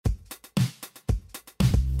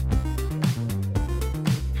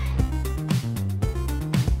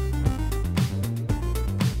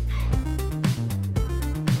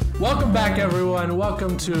Welcome back, everyone.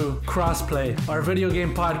 Welcome to Crossplay, our video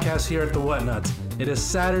game podcast here at the Whatnuts. It is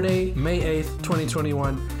Saturday, May 8th,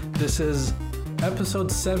 2021. This is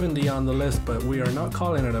episode 70 on the list, but we are not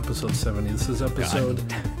calling it episode 70. This is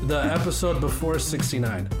the episode before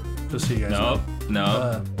 69. Just so you guys know.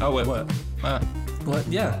 No. What? What?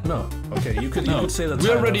 Yeah, no. Okay, you could say that.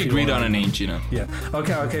 We already agreed on a name, Gino. Yeah.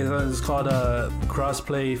 Okay. So it's called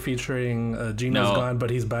Crossplay featuring Gino's gone,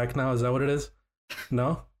 but he's back now. Is that what it is?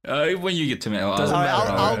 No. When you get to me, I'll cut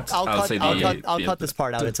this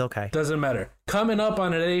part out. It's okay. Doesn't matter. Coming up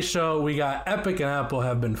on today's show, we got Epic and Apple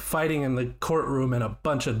have been fighting in the courtroom, and a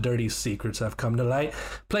bunch of dirty secrets have come to light.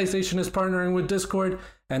 PlayStation is partnering with Discord,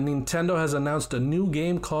 and Nintendo has announced a new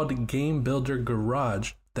game called Game Builder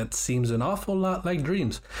Garage that seems an awful lot like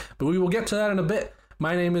Dreams. But we will get to that in a bit.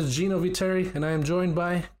 My name is Gino Viteri, and I am joined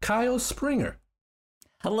by Kyle Springer.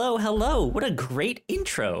 Hello. What a great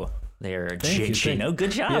intro there, Gino. Good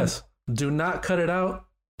job. Yes. Do not cut it out.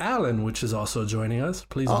 Alan, which is also joining us.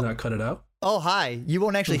 Please do not cut it out. Oh, hi. You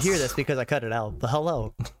won't actually hear this because I cut it out, but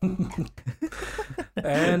hello.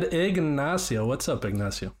 And Ignacio. What's up,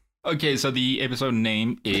 Ignacio? Okay, so the episode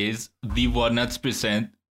name is The Whatnuts Present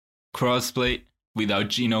Crossplay Without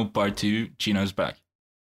Gino Part 2. Gino's back.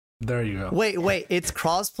 There you go. Wait. It's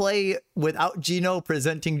crossplay without Gino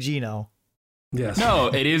presenting Gino. Yes. No,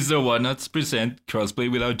 it is The Whatnuts Present Crossplay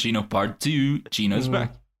Without Gino Part 2. Gino's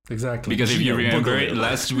back. Exactly. Because if you remember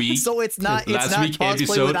last week, so it's not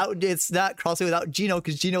crossplay without Gino,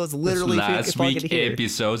 because Gino is literally last week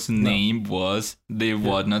episode's name was The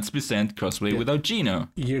Whatnuts Present Crossplay Without Gino.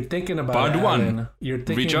 You're thinking about Part it, 1. Alan. You're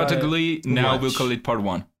thinking Retroactively, now we'll call it Part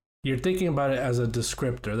 1. You're thinking about it as a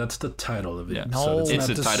descriptor. That's the title of it. Yeah. So it's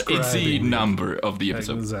the title. It's the number of the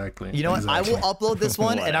episode. Exactly. You know what? I will upload this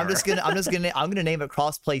one, and I'm gonna name it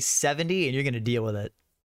Crossplay 70, and you're gonna deal with it.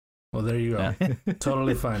 Well, there you go. Yeah.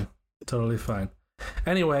 Totally fine.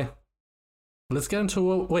 Anyway, let's get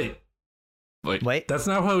into Wait. That's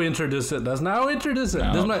not how we introduce it.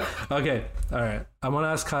 No. Okay. All right. I'm gonna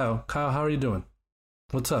ask Kyle. Kyle, how are you doing?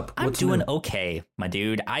 What's up? I'm doing okay, my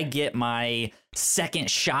dude. I get my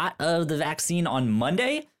second shot of the vaccine on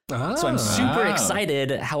Monday, so I'm super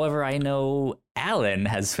excited. However, I know Alan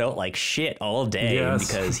has felt like shit all day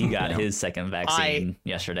because he got his second vaccine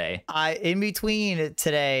yesterday. In between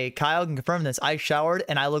today, Kyle can confirm this. I showered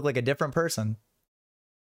and I look like a different person.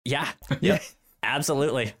 Yeah,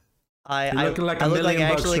 absolutely. I look like I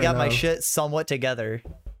actually got my shit somewhat together.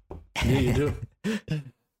 Yeah, you do.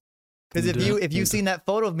 Because if you've seen that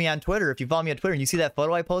photo of me on Twitter, if you follow me on Twitter and you see that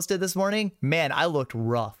photo I posted this morning, man, I looked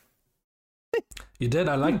rough. You did.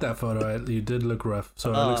 I like that photo. You did look rough.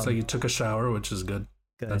 So it looks like you took a shower, which is good.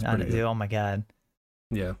 That's pretty good. Oh my god.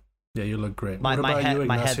 Yeah, you look great. My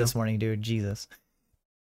head this morning, dude. Jesus.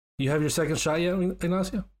 You have your second shot yet,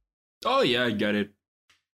 Ignacio? Oh yeah, I got it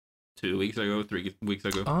 2 weeks ago, 3 weeks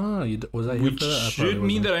ago. Was that which should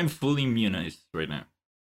mean that I'm fully immunized right now.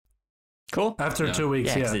 Cool. After 2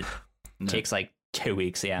 weeks, yeah. It takes like 2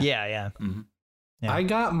 weeks, yeah. Yeah. Mm-hmm. Yeah. I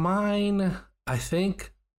got mine, I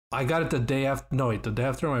think, I got it the day after, the day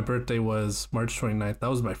after my birthday was March 29th.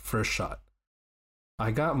 That was my first shot.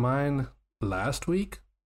 I got mine last week.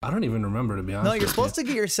 I don't even remember, to be honest. No, you're supposed to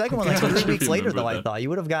get your second one like 3 weeks later, though, I thought. You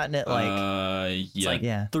would have gotten it like...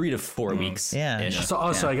 3 to 4 weeks. Yeah. So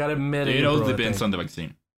I got it mid-April. It all depends on the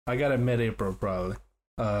vaccine. I got it mid-April, probably.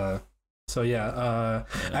 So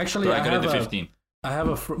actually, so I got it the 15th. I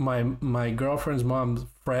have my girlfriend's mom's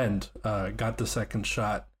friend got the second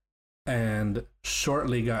shot and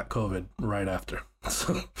shortly got COVID right after. That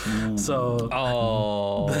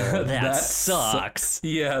sucks.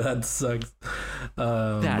 Yeah, that sucks.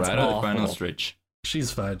 That's right awful. at the final stretch.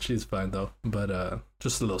 She's fine though, but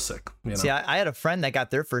just a little sick. You know? See, I had a friend that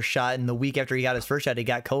got their first shot, and the week after he got his first shot, he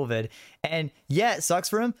got COVID. And yeah, it sucks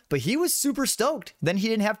for him, but he was super stoked. Then he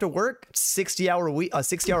didn't have to work a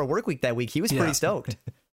 60-hour work week that week. He was pretty stoked.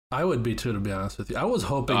 I would be too, to be honest with you. I was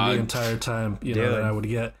hoping the entire time, that I would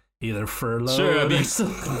get either furlough. Sure,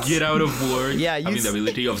 get out of work. Yeah, the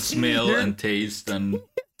ability of smell and taste and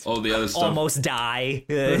all the other stuff. Almost die.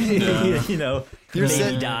 You're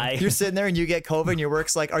die. You're sitting there and you get COVID and your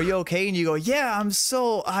work's like, "Are you okay?" And you go, "Yeah, I'm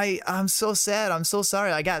so sad. I'm so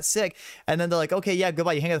sorry. I got sick." And then they're like, "Okay, yeah,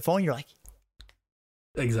 goodbye." You hang up the phone. And you're like,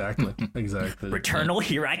 Exactly. Returnal,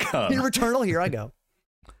 here I come. Returnal, here I go.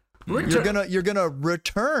 You're gonna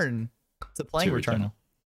return to playing Returnal.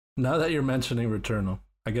 Now that you're mentioning Returnal,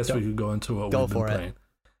 I guess we could go into what we've been playing.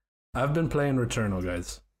 I've been playing Returnal,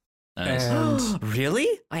 guys. Nice. And really?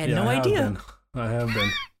 I had no idea. I have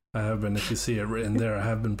been. If you see it written there, I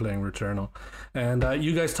have been playing Returnal. And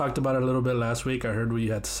you guys talked about it a little bit last week. I heard what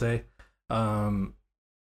you had to say.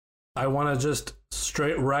 I want to just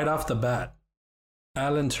straight right off the bat,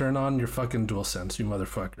 Alan, turn on your fucking DualSense, you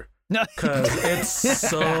motherfucker. No, Because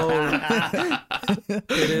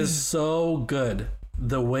it is so good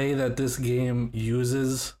the way that this game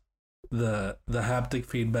uses the haptic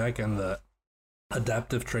feedback and the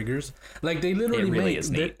adaptive triggers. Like they literally really is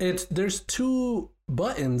neat. there's 2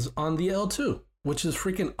 buttons on the L2, which is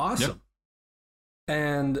freaking awesome. Yep.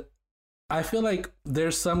 And I feel like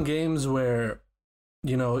there's some games where,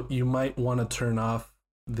 you know, you might want to turn off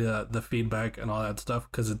the feedback and all that stuff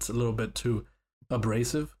because it's a little bit too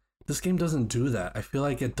abrasive. This game doesn't do that. I feel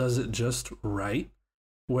like it does it just right,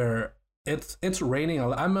 where it's raining a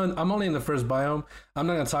lot. I'm only in the first biome. I'm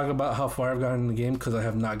not gonna talk about how far I've gotten in the game because I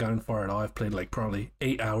have not gotten far at all. I've played like probably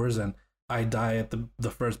 8 hours and I die at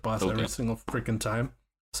the first boss every single freaking time.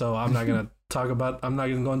 So I'm not gonna talk about. I'm not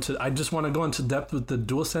gonna go into. I just want to go into depth with the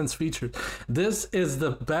DualSense features. This is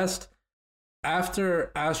the best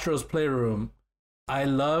after Astro's Playroom. I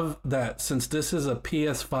love that since this is a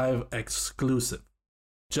PS5 exclusive,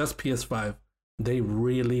 just PS5, they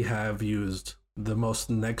really have used the most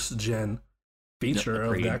next gen feature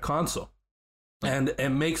of that console. And it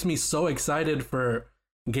makes me so excited for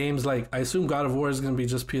games like, I assume God of War is going to be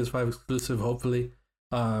just PS5 exclusive, hopefully.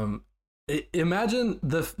 Imagine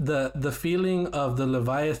the feeling of the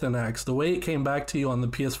Leviathan axe, the way it came back to you on the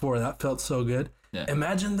PS4, that felt so good. Yeah.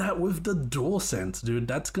 Imagine that with the DualSense, dude.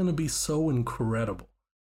 That's going to be so incredible.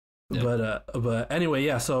 Yeah. But anyway,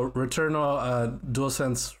 yeah, so Returnal,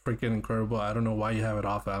 DualSense, freaking incredible. I don't know why you have it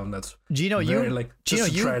off, Alan. That's Gino,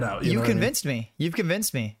 try it out. You convinced me. You've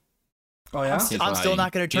convinced me. Oh yeah, I'm still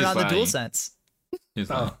not going to turn on the DualSense.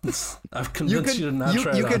 I've convinced you to not try it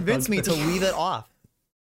out. You convinced me to leave it off.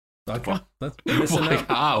 Okay, that's missing out.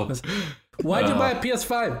 How? Why'd you buy a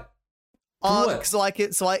PS5?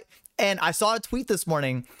 And I saw a tweet this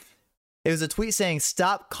morning. It was a tweet saying,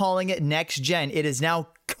 "Stop calling it next gen. It is now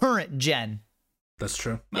current gen." That's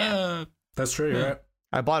true. Yeah. That's true. You're right.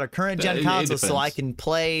 I bought a current gen console so I can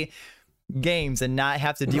play games and not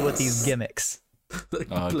have to deal with these gimmicks.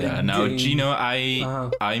 Now, Gino,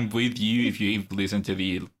 I'm with you. If you've listened to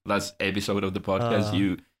the last episode of the podcast,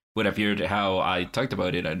 you would have heard how I talked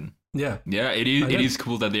about it, and it is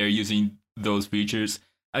cool that they are using those features.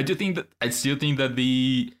 I still think that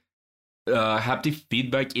the haptic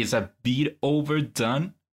feedback is a bit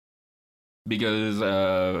overdone because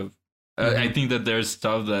I think that there's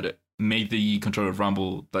stuff that make the controller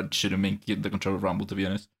rumble that shouldn't make the controller rumble, to be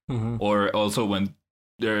honest. Or also when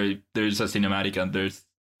there's a cinematic and there's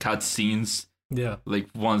cut scenes, like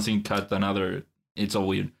one scene cut another, it's all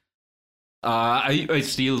weird. I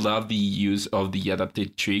still love the use of the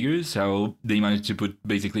adapted triggers, how they managed to put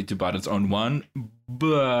basically 2 buttons on one,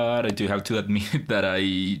 but I do have to admit that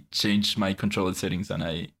I changed my controller settings and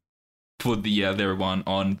I put the other one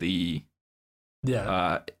on the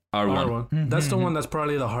R1. That's the one that's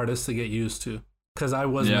probably the hardest to get used to, because I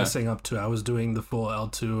was messing up too. I was doing the full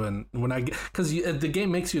L2, and because the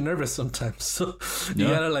game makes you nervous sometimes, so you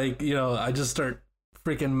gotta I just start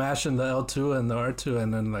freaking mashing the L2 and the R2,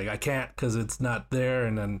 and then I can't because it's not there,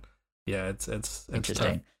 and then it's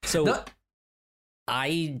interesting. Tough. So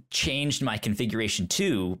I changed my configuration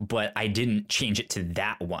too, but I didn't change it to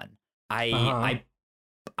that one. I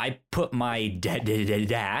put my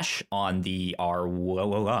dash on the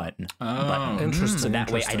R1 button. Interesting. So that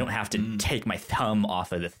way I don't have to take my thumb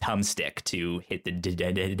off of the thumbstick to hit the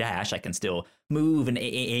dash. I can still move and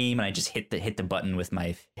aim, and I just hit the button with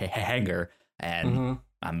my finger, and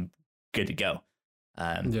I'm good to go.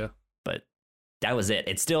 But that was it.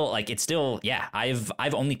 It's still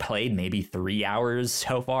I've only played maybe 3 hours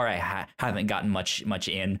so far. I haven't gotten much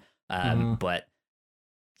in, but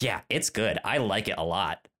yeah, it's good. I like it a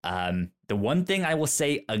lot. The one thing I will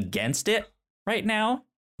say against it right now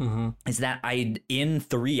is that in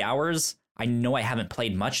 3 hours, I know I haven't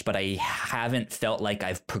played much, but I haven't felt like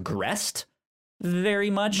I've progressed very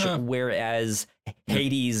much. Whereas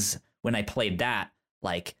Hades, when I played that,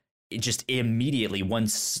 it just immediately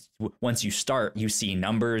once you start, you see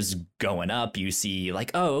numbers going up. You see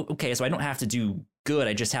oh, okay, so I don't have to do good.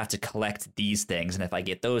 I just have to collect these things, and if I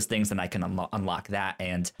get those things, then I can unlock that.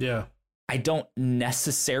 And I don't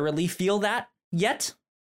necessarily feel that yet.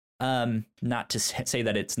 Not to say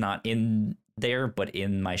that it's not in there, but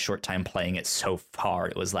in my short time playing it so far,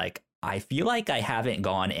 it was I feel like I haven't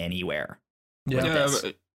gone anywhere. I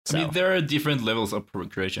mean, there are different levels of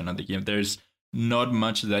progression on the game. There's not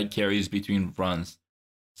much that carries between runs.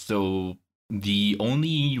 So the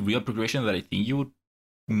only real progression that I think you would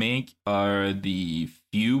make are the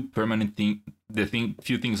few permanent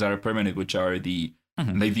few things that are permanent, which are the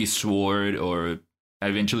the sword or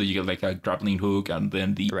eventually you get like a grappling hook, and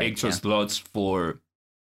then the extra slots for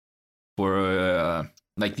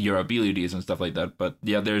like your abilities and stuff like that. But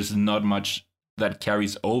yeah, there's not much that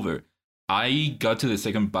carries over. I got to the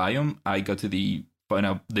second biome. I got to the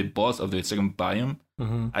boss of the second biome,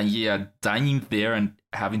 and yeah, dying there and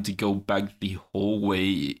having to go back the whole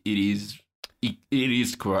way, it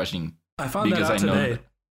is crushing. I found that out today.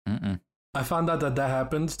 I found out that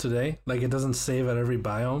happens today. Like, it doesn't save at every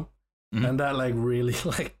biome, and that like really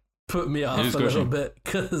like put me off a little bit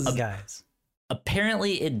because guys,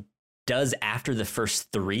 apparently it does after the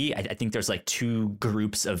first 3. I think there's like 2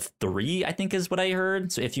 groups of 3, I think is what I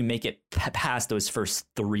heard. So if you make it past those first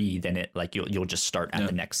 3, then it like you'll just start at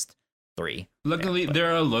the next 3. Luckily,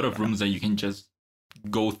 there are a lot of rooms that you can just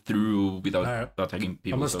go through without attacking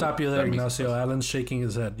people. I'm gonna stop you there, Ignacio. Alan's shaking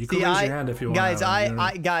his head. You can raise your hand if you want.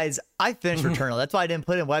 Guys, I finished Returnal. That's why I didn't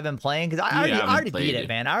put in what I've been playing, because I already beat it,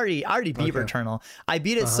 man. I already beat Returnal. I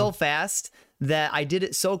beat it so fast that I did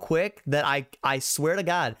it so quick that I swear to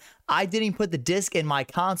God, I didn't put the disc in my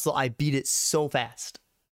console. I beat it so fast.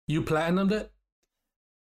 You platinumed it?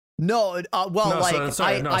 No, I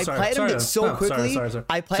platinumed it so quickly.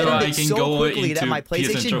 I platinumed it so quickly that my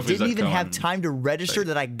PlayStation didn't even have time to register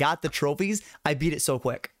that I got the trophies. I beat it so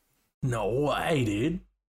quick. No way, dude.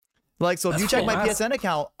 Like, so if you check my PSN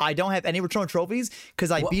account, I don't have any Returnal trophies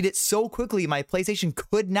because I beat it so quickly my PlayStation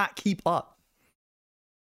could not keep up.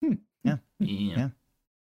 Yeah.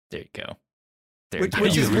 There you go.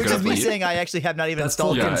 Which is me saying I actually have not even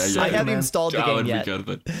installed it. I haven't even installed the game yet.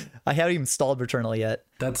 I haven't even installed Returnal yet.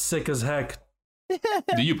 That's sick as heck.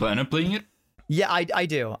 Do you plan on playing it? Yeah, I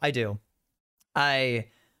do. I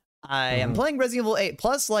am playing Resident Evil 8.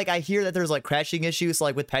 Plus, like, I hear that there's like crashing issues,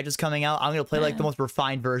 like with patches coming out. I'm gonna play like the most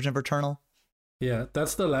refined version of Returnal. Yeah,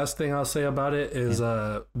 that's the last thing I'll say about it is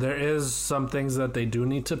there is some things that they do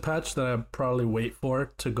need to patch that I'll probably wait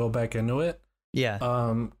for to go back into it. Yeah.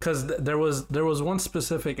 Because there was one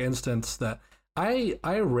specific instance that I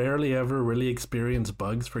rarely ever really experience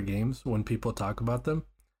bugs for games when people talk about them.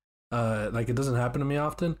 Like, it doesn't happen to me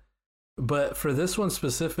often. But for this one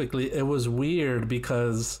specifically, it was weird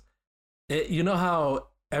because you know how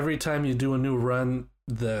every time you do a new run,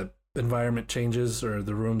 the environment changes or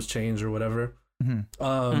the rooms change or whatever.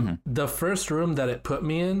 The first room that it put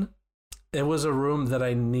me in, it was a room that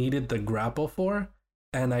I needed the grapple for,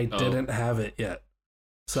 and I didn't have it yet.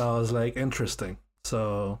 So I was like, interesting.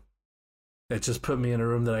 So it just put me in a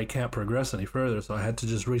room that I can't progress any further. So I had to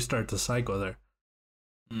just restart the cycle there.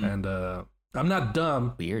 And I'm not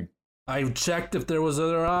dumb. Weird. I checked if there was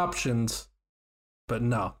other options, but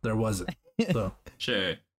no, there wasn't. So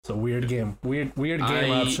sure. So weird game. Weird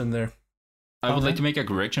game option there. I would like to make a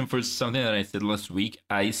correction for something that I said last week.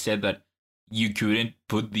 I said that you couldn't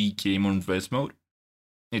put the game on rest mode.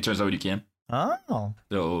 It turns out you can. Oh.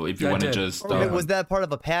 So if you want to just... was that part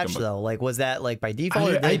of a patch, though? Like, was that like by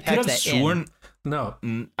default? I could have sworn... No.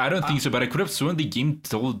 I don't think so, but I could have sworn the game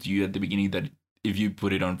told you at the beginning that if you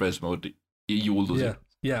put it on rest mode, you will lose it.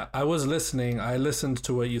 Yeah, I was listening. I listened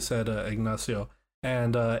to what you said, Ignacio.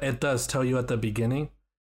 And it does tell you at the beginning,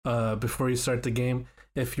 before you start the game,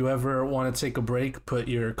 if you ever want to take a break, put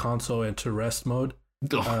your console into rest mode.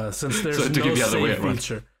 Since there's no save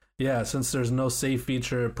feature. Yeah, since there's no save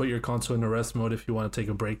feature, put your console into rest mode if you want to take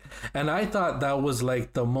a break. And I thought that was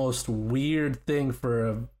like the most weird thing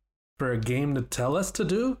for a game to tell us to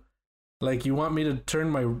do. Like, you want me to turn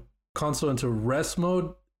my console into rest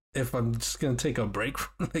mode if I'm just gonna take a break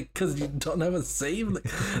from it because you don't have a save?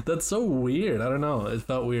 Like, that's so weird. I don't know. It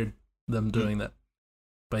felt weird them doing that.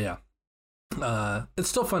 But yeah, it's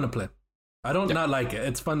still fun to play. I don't not like it.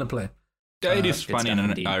 It's fun to play. Yeah, it is fun in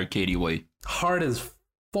an arcadey way. Hard as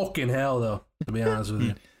fucking hell, though, to be honest with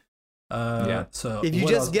you. So if you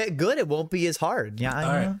just get good, it won't be as hard. Yeah.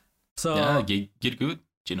 All right. So yeah, get good,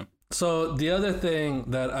 you know. So the other thing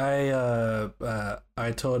that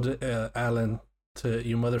I told Alan to,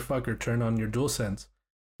 you motherfucker, turn on your DualSense.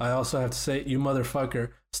 I also have to say, you motherfucker,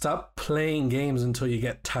 stop playing games until you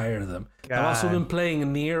get tired of them. God. I've also been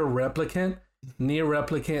playing Nier Replicant. Nier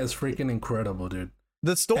Replicant is freaking incredible, dude.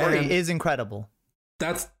 The story is incredible.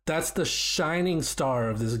 That's the shining star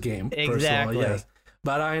of this game. Exactly. All, yes.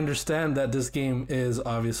 But I understand that this game is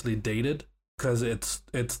obviously dated because it's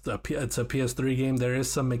a PS3 game. There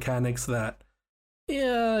is some mechanics that,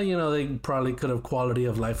 yeah, you know, they probably could have quality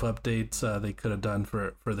of life updates they could have done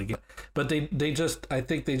for the game. But they just, I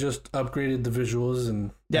think they just upgraded the visuals and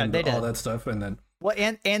all that stuff, and then. Well,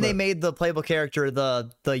 and they made the playable character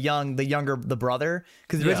the brother,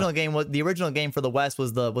 because the original game for the West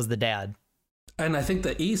was the dad. And I think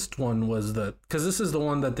the East one was because this is the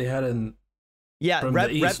one that they had in Yeah,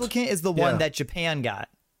 Replicant is the one that Japan got.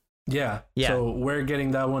 Yeah. So we're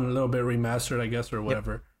getting that one a little bit remastered, I guess, or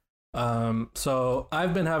whatever. Yep. So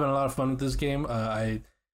I've been having a lot of fun with this game.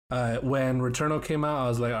 When Returnal came out, I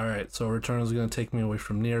was like, all right, so Returnal's going to take me away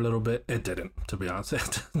from Nier a little bit. It didn't, to be honest.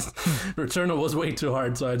 Returnal was way too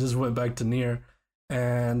hard, so I just went back to Nier.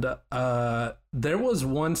 And there was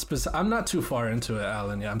one specific... I'm not too far into it,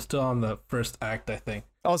 Alan. Yeah, I'm still on the first act, I think.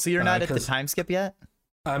 Oh, so you're not at the time skip yet?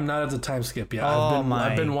 I'm not at the time skip yet. Oh,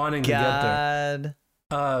 I've been wanting to get there.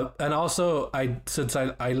 And also, since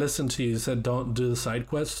I listened to you, said don't do the side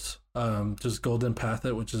quests. Just golden path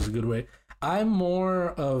it, which is a good way. I'm more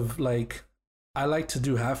of like, I like to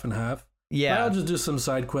do half and half. Yeah, but I'll just do some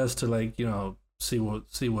side quests to like, you know, see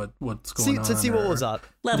what's going on. To see what was up.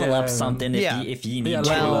 Level up something if you need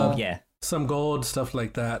to. Some gold, stuff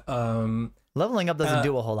like that. Leveling up doesn't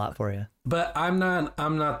do a whole lot for you. But I'm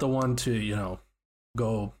not the one to, you know,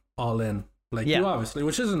 go all in like you, obviously,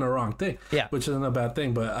 which isn't a wrong thing. Yeah, which isn't a bad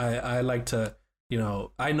thing. But I like to, you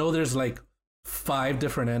know, I know there's like 5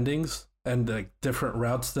 different endings and like different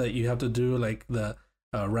routes that you have to do, like the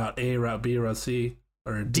route A, route B, route C,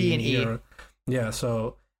 or D and E. Yeah,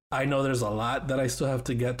 so I know there's a lot that I still have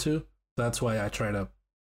to get to. That's why I try to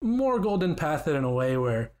more golden path it in a way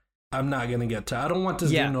where I'm not gonna get to. I don't want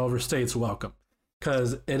this game to overstay its welcome,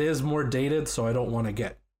 because it is more dated. So I don't want to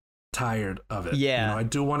get tired of it. Yeah, you know, I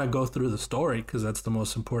do want to go through the story because that's the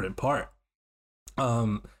most important part.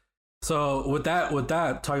 So with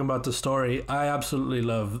that, talking about the story, I absolutely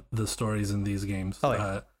love the stories in these games.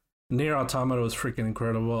 Nier Automata was freaking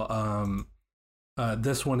incredible.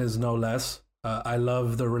 This one is no less. I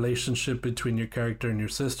love the relationship between your character and your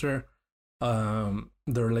sister. The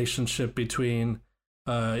relationship between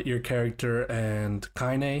your character and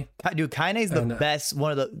Kaine. Dude, Kaine's the best. One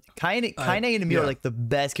of the Kaine and Emi are like the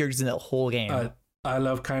best characters in the whole game. I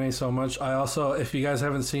love Kaine so much. I also, if you guys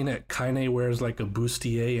haven't seen it, Kaine wears like a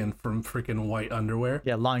bustier and from freaking white underwear.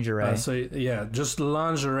 Yeah, lingerie. Just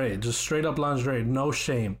lingerie, just straight up lingerie, no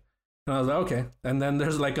shame. And I was like, okay. And then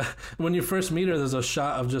there's like when you first meet her, there's a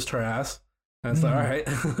shot of just her ass. And it's like, all right,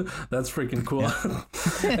 that's freaking cool.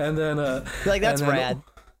 And then like that's rad.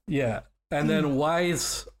 Yeah. And then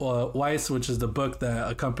Weiss, which is the book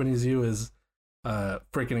that accompanies you, is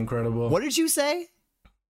freaking incredible. What did you say?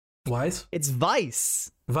 Weiss? It's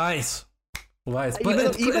Vice. Vice.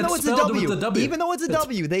 But even though it's a W. Even though it's a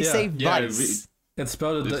W, they say Vice. It's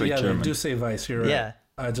spelled they do say Vice. You're right. Yeah.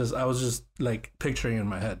 I was just like picturing it in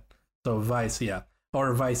my head. So Vice,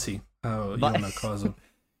 or Vicey, how you want to call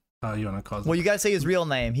him. Well, you gotta say his real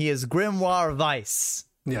name. He is Grimoire Vice.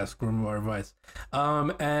 Yes, Grimoire Vice.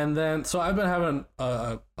 And then so I've been having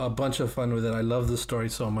a bunch of fun with it. I love the story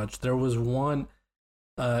so much. There was one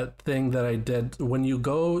thing that I did when you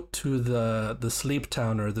go to the sleep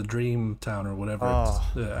town or the dream town or whatever,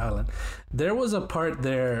 Alan. There was a part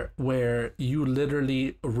there where you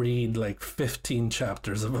literally read like 15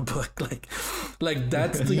 chapters of a book, like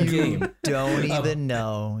that's the game. Don't even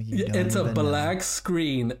know. It's a black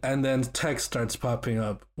screen and then text starts popping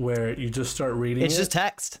up where you just start reading. It's just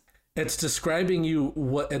text. It's describing you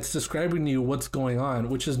what's going on,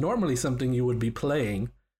 which is normally something you would be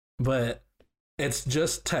playing, but it's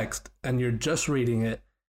just text and you're just reading it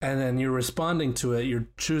and then you're responding to it. You're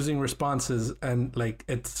choosing responses and like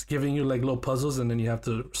it's giving you like little puzzles and then you have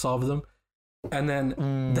to solve them. And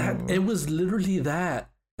then it was literally that.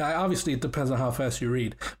 Obviously, it depends on how fast you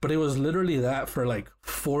read, but it was literally that for like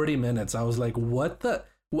 40 minutes. I was like,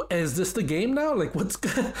 is this the game now? Like, what's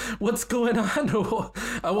going on?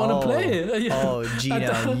 I want to play it. Oh,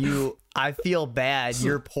 Gino, I feel bad.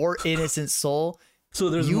 Your poor innocent soul. So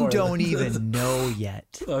there's you more. Don't even know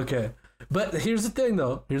yet. Okay, but here's the thing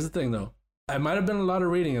though. I might have been a lot of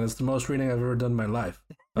reading, and it's the most reading I've ever done in my life.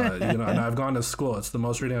 And I've gone to school. It's the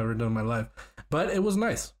most reading I've ever done in my life. But it was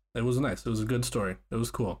nice. It was nice. It was a good story. It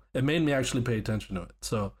was cool. It made me actually pay attention to it.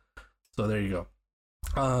 So there you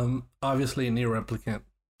go. Obviously, Nier Replicant,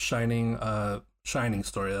 shining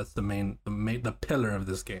story. That's the pillar of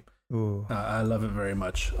this game. I love it very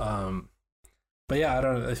much. But yeah, I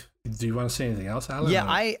don't know. Do you want to say anything else, Alan? Yeah,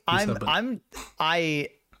 I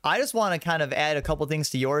just want to kind of add a couple things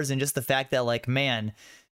to yours, and just the fact that, like, man,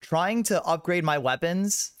 trying to upgrade my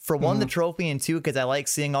weapons for one, the trophy, and two, because I like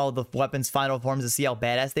seeing all the weapons' final forms to see how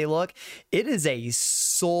badass they look. It is a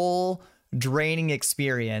soul draining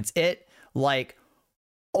experience. It like,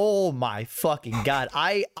 oh my fucking god!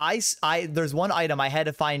 I there's one item I had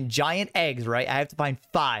to find giant eggs. Right, I have to find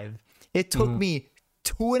 5. It took me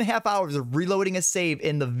 2.5 hours of reloading a save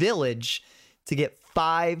in the village to get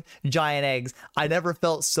 5 giant eggs. I never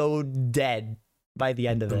felt so dead by the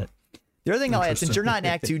end of it. The other thing I'll add, since you're not in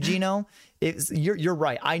Act 2, Gino, you're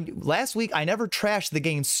right. Last week I never trashed the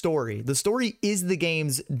game's story. The story is the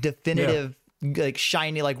game's definitive, like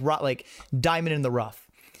shiny, like diamond in the rough.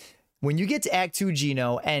 When you get to Act 2,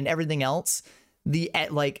 Gino, and everything else,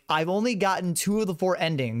 I've only gotten two of the four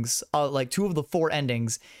endings,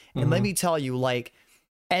 and let me tell you, like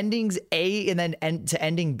endings A and then to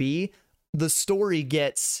ending B, the story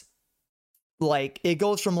gets like, it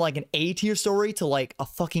goes from like an A tier story to like a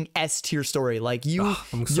fucking S tier story. Like you're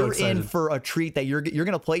excited. In for a treat that you're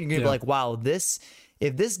gonna play. You're gonna be like, wow,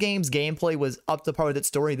 if this game's gameplay was up to par with its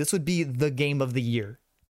story, this would be the game of the year.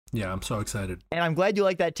 Yeah, I'm so excited. And I'm glad you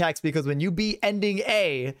like that text, because when you beat ending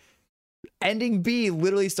A, ending B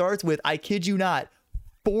literally starts with, I kid you not,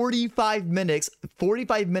 45 minutes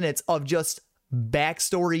of just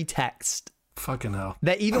backstory text. Fucking hell.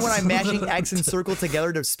 That even when I'm mashing X and circle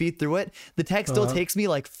together to speed through it, the text still takes me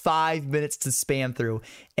like 5 minutes to spam through.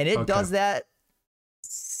 And it does that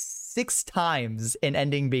 6 times in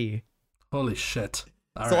ending B. Holy shit.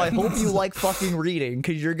 All right. I hope you like fucking reading,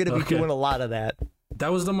 because you're going to be doing a lot of that.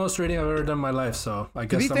 That was the most reading I've ever done in my life, so I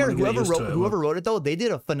guess to be fair, whoever wrote it though, they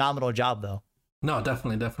did a phenomenal job though. No,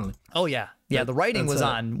 definitely. Oh yeah. The writing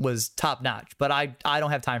was top notch, but I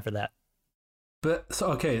don't have time for that. But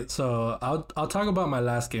so I'll talk about my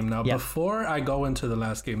last game now. Yep. Before I go into the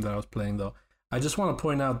last game that I was playing though, I just want to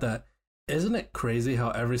point out that, isn't it crazy how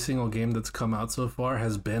every single game that's come out so far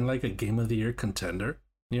has been like a Game of the Year contender?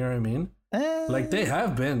 You know what I mean? Like they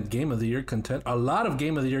have been Game of the Year contender. A lot of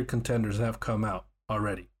Game of the Year contenders have come out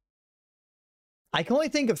already. I can only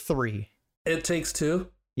think of 3. It Takes Two.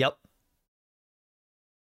 Yep.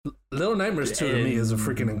 Little Nightmares 2 to me is a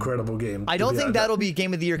freaking incredible game. I don't think that'll be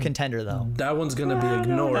Game of the Year contender though. That one's gonna be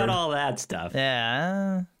ignored. Not all that stuff.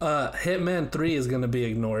 Yeah. Hitman 3 is gonna be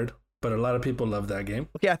ignored, but a lot of people love that game.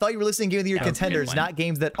 Okay, I thought you were listing Game of the Year contenders, not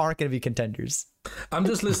games that aren't gonna be contenders. I'm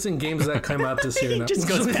just listing games that come out this year now. Just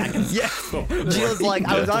goes back and Gio's like,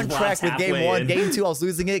 I was on track with game 1, game 2 I was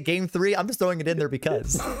losing it, game 3 I'm just throwing it in there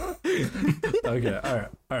because. Okay,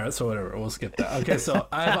 all right, so whatever, we'll skip that. Okay, so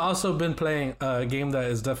I've also been playing a game that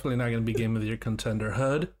is definitely not going to be Game of the Year contender,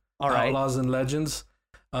 Hood. All right. Outlaws and Legends.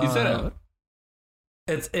 Is that out?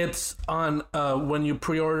 It's on, when you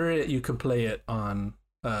pre-order it, you could play it on,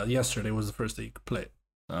 yesterday was the first day you could play it.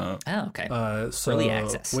 Okay. So, early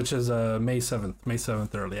access, which is May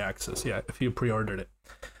 7th early access. Yeah, if you pre-ordered it.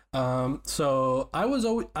 So I was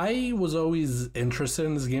always interested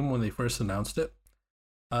in this game when they first announced it,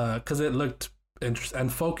 because it looked interesting. And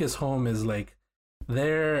Focus Home is like,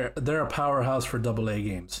 they're a powerhouse for AA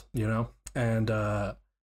games, you know, and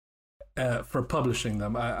for publishing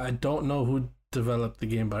them. I don't know who developed the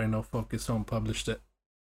game, but I know Focus Home published it.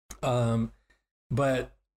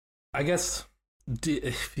 But I guess.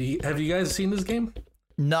 Have you guys seen this game?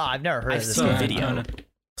 No, I've never heard of this video.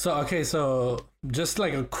 So just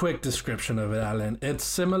like a quick description of it, Alan. It's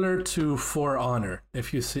similar to For Honor,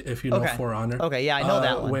 if you know For Honor. Okay, yeah, I know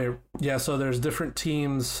that one. So there's different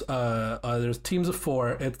teams. There's teams of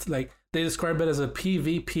 4. It's like they describe it as a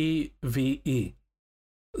PvPvE.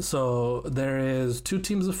 So there is 2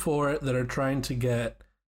 teams of 4 that are trying to get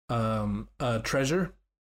a treasure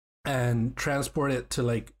and transport it to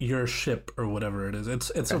like your ship or whatever it is.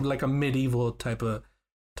 It's like a medieval type of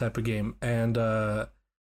game, and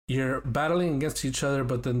you're battling against each other.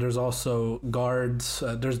 But then there's also guards.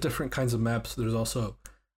 There's different kinds of maps. There's also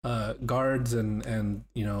guards and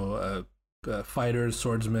fighters,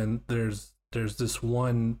 swordsmen. There's this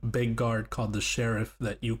one big guard called the sheriff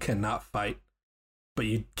that you cannot fight, but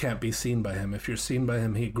you can't be seen by him. If you're seen by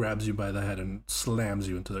him, he grabs you by the head and slams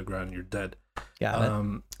you into the ground and you're dead.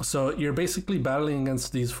 So you're basically battling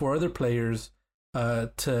against these 4 other players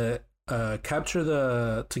to get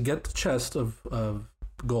the chest of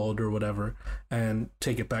gold or whatever and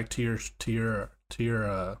take it back to your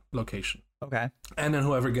location. Okay. And then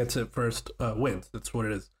whoever gets it first wins. That's what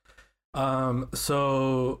it is.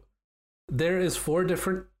 So there is 4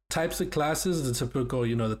 different types of classes. The typical,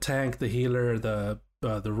 the tank, the healer, the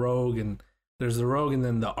rogue, and there's the rogue and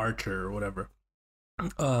then the archer or whatever.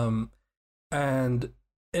 And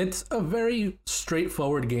it's a very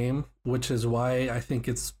straightforward game, which is why I think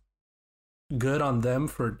it's good on them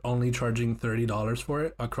for only charging $30 for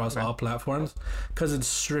it across all platforms, because it's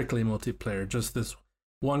strictly multiplayer. Just this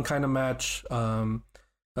one kind of match,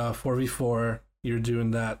 4v4. You're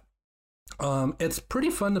doing that. It's pretty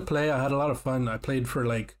fun to play. I had a lot of fun. I played for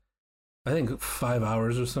like, I think 5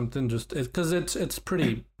 hours or something, just because it's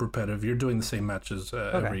pretty repetitive. You're doing the same matches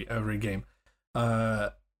every game.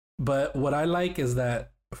 But what I like is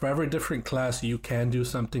that for every different class, you can do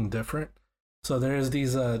something different. So there's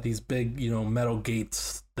these big, metal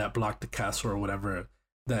gates that block the castle or whatever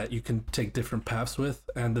that you can take different paths with,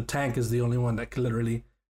 and the tank is the only one that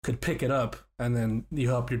could pick it up, and then you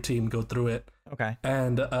help your team go through it. Okay.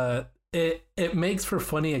 And it makes for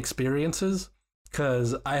funny experiences,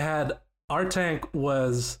 because our tank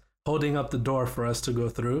was holding up the door for us to go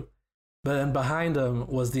through, but then behind him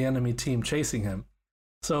was the enemy team chasing him.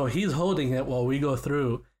 So he's holding it while we go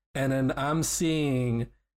through, and then I'm seeing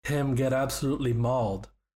him get absolutely mauled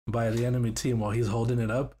by the enemy team while he's holding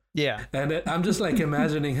it up. Yeah. And I'm just like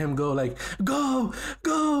imagining him go like, go,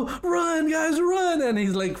 run, guys, run. And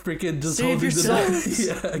he's like freaking just Save holding yourselves.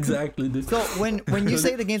 the Yeah, exactly, dude. So when you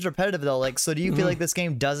say the game's repetitive though, like, so do you feel like this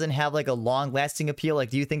game doesn't have like a long lasting appeal? Like,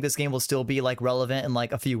 do you think this game will still be like relevant in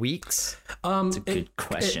like a few weeks? It's a good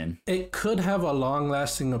question. It could have a long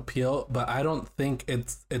lasting appeal, but I don't think I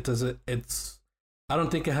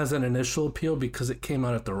don't think it has an initial appeal because it came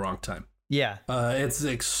out at the wrong time. Yeah. It's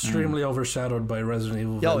extremely overshadowed by Resident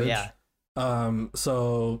Evil Village. Oh, yeah.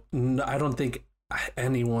 So I don't think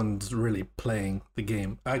anyone's really playing the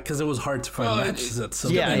game because it was hard to find matches at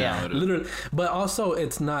some point. Literally, but also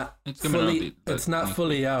it's not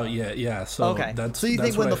fully out yet. Yeah. So okay. So you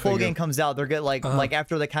think when the full game comes out, they're get like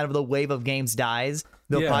after the kind of the wave of games dies,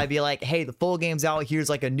 they'll probably be like, hey, the full game's out. Here's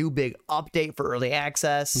like a new big update for early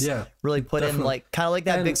access. Yeah. Really put in like kind of like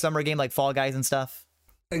that big summer game like Fall Guys and stuff.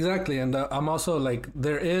 Exactly, and I'm also like,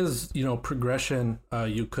 there is progression.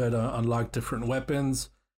 You could unlock different weapons,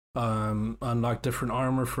 unlock different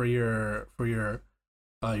armor for your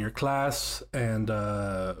class, and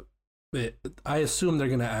I assume they're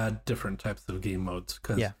gonna add different types of game modes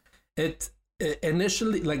because it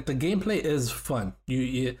initially, like, the gameplay is fun.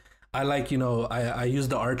 I like I use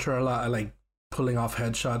the archer a lot. I like pulling off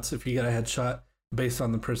headshots. If you get a headshot based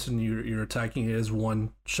on the person you're attacking, it is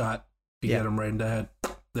one shot. You get them right in the head,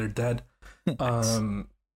 they're dead.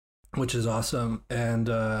 Which is awesome. And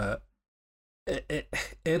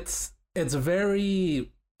it's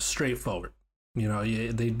very straightforward.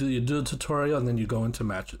 You do a tutorial and then you go into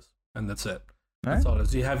matches, and that's it. That's all it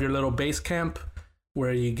is. You have your little base camp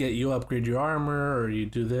where you upgrade your armor, or you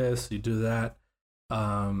do this, you do that.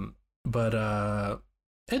 But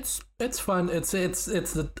it's fun. It's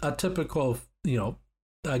a typical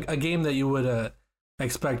a game that you would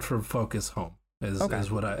expect from Focus Home is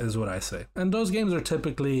what I say. And those games are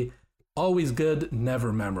typically always good,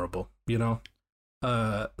 never memorable. So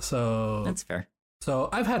that's fair. So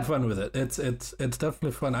I've had fun with it. It's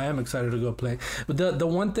definitely fun. I am excited to go play. But the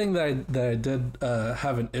one thing that I did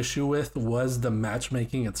have an issue with was the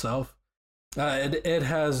matchmaking itself. It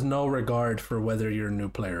has no regard for whether you're a new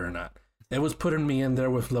player or not. It was putting me in there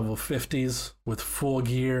with level 50s, with full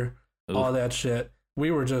gear, all that shit. We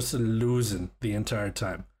were just losing the entire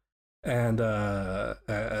time. And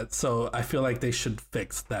so I feel like they should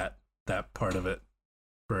fix that part of it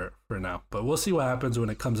for now. But we'll see what happens when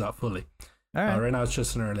it comes out fully. All right. Right now it's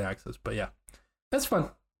just in early access. But yeah, that's fun.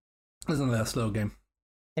 Isn't that a slow game?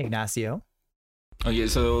 Ignacio? Okay,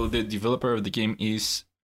 so the developer of the game is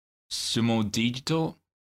Sumo Digital,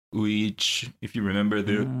 which, if you remember,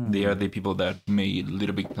 they are the people that made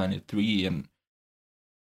Little Big Planet 3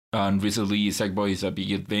 and recently Sackboy's A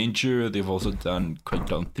Big Adventure. They've also done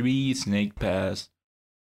Crackdown 3, Snake Pass,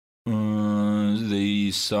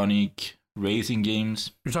 the Sonic racing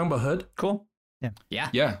games. You're talking about Hood? Cool.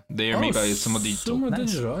 Yeah. They are made by Sumo Digital. Sumo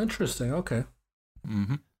Digital, interesting. Okay.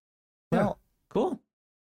 Mm-hmm. Well, cool.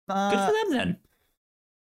 Good for them then.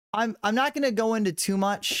 I'm not gonna go into too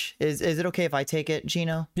much. Is it okay if I take it,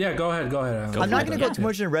 Gino? Yeah, go ahead. I'm not gonna go too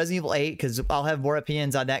much into Resident Evil 8 because I'll have more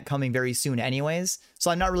opinions on that coming very soon, anyways.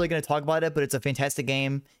 So I'm not really gonna talk about it. But it's a fantastic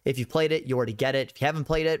game. If you played it, you already get it. If you haven't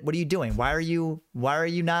played it, what are you doing? Why are you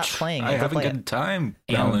not playing it? I haven't gotten time.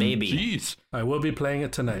 Maybe. Jeez. I will be playing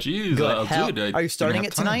it tonight. Jeez. Good. Are you starting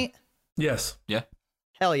it tonight? Yes. Yeah.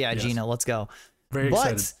 Hell yeah, yes. Gino. Let's go. Very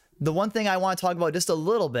excited. The one thing I want to talk about just a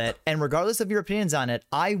little bit, and regardless of your opinions on it,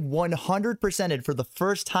 I 100%ed for the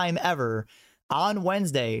first time ever on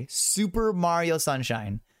Wednesday, Super Mario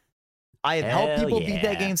Sunshine. I have helped people beat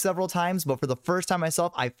that game several times, but for the first time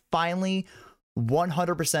myself, I finally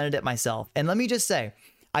 100%ed it myself. And let me just say,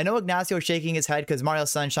 I know Ignacio is shaking his head because Mario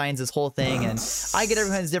Sunshine's this whole thing, and I get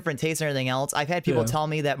everyone's different tastes and everything else. I've had people tell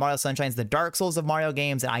me that Mario Sunshine's the Dark Souls of Mario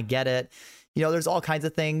games, and I get it. There's all kinds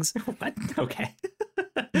of things. What? Okay.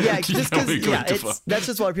 Yeah, just because that's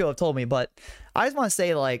just what people have told me. But I just want to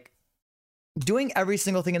say, like, doing every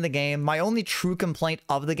single thing in the game, my only true complaint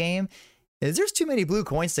of the game is there's too many blue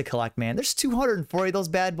coins to collect, man. There's 240 of those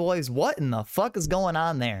bad boys. What in the fuck is going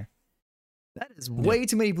on there? That is way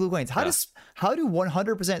too many blue coins. How do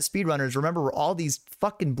 100% speedrunners remember where all these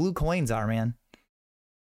fucking blue coins are, man?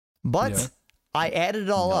 But I added it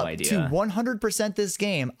all up to 100% this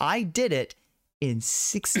game. I did it in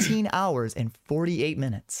 16 hours and 48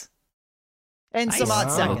 minutes. And some odd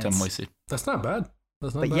seconds. That's not bad.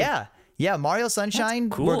 But yeah, Mario Sunshine,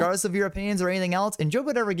 cool. Regardless of your opinions or anything else, enjoy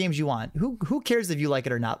whatever games you want. Who cares if you like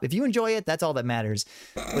it or not? If you enjoy it, that's all that matters.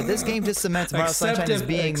 But this game just cements Mario Sunshine as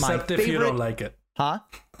being my favorite. Except if you don't like it. Huh?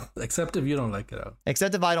 Except if you don't like it.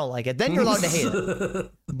 Except if I don't like it. Then you're allowed to hate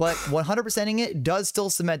it. But 100%ing it does still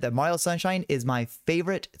cement that Mario Sunshine is my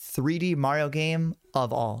favorite 3D Mario game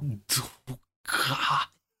of all.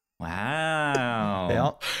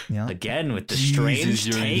 Wow. Yep. Again with the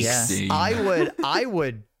strange takes. Yeah. I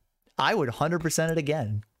would 100% it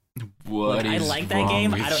again. Look, I like that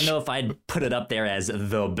game. I don't know if I'd put it up there as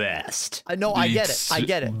the best. No, I get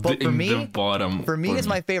it. But for me, it's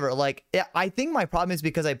my favorite. Like, I think my problem is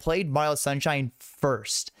because I played Mario Sunshine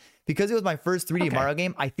first. Because it was my first 3D Mario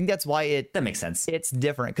game, I think that's why that makes sense. It's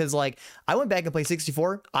different. Because like I went back and played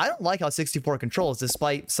 64. I don't like how 64 controls,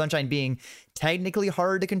 despite Sunshine being technically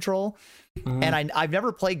harder to control. And I've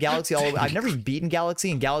never played Galaxy all the way. I've never beaten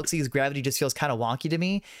Galaxy, and Galaxy's gravity just feels kind of wonky to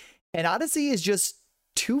me. And Odyssey is just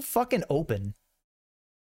too fucking open.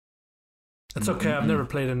 That's okay. I've never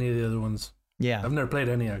played any of the other ones. Yeah, I've never played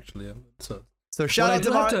any actually. So shout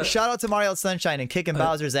out to Mario Sunshine and kicking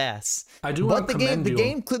Bowser's ass. I do want to commend you. The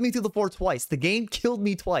game clipped me through the floor twice. The game killed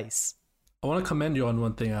me twice. I want to commend you on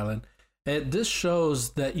one thing, Alan. This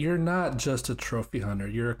shows that you're not just a trophy hunter.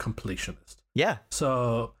 You're a completionist. Yeah.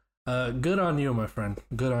 So good on you, my friend.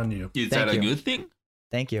 Good on you. Is that a good thing?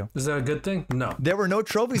 Thank you. Is that a good thing? No. There were no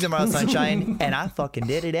trophies in Mario Sunshine, and I fucking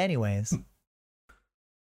did it anyways.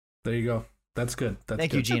 There you go. That's good.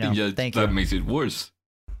 Thank you, Gino. Thank you. That makes it worse.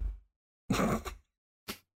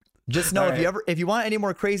 Just know if you want any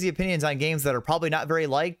more crazy opinions on games that are probably not very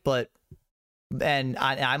liked, and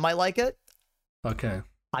I might like it. Okay.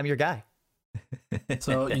 I'm your guy.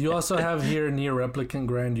 So you also have here Nier Replicant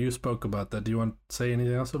Grind. You spoke about that. Do you want to say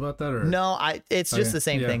anything else about that, or no? It's just the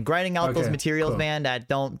same thing. Grinding out those materials, man. That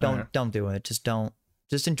don't do it.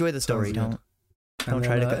 Just enjoy the story. Don't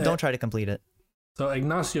try to complete it. So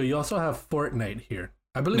Ignacio, you also have Fortnite here.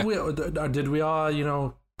 I believe did we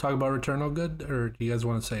all talk about Returnal good, or do you guys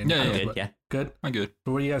want to say anything? Yeah, good. I'm good.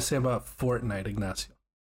 So what do you guys say about Fortnite, Ignacio?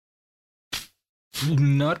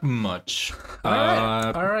 Not much.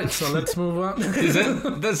 All right. So let's move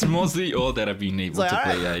on. That's mostly all that I've been able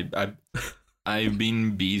to play. I've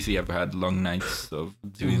been busy. I've had long nights of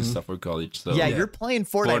doing stuff for college. So you're playing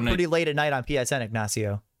Fortnite pretty late at night on PSN,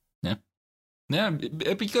 Ignacio. Yeah,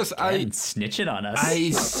 because snitching on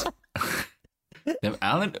us.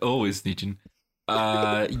 Alan always snitching.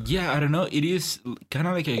 I don't know. It is kind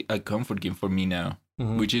of like a comfort game for me now,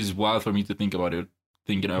 which is wild for me to think about it.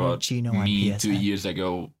 Thinking about me 2 years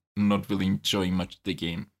ago, not really enjoying much the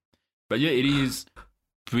game. But yeah, it is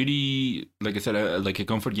pretty, like I said, like a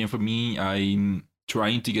comfort game for me. I'm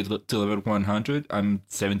trying to get to level 100. I'm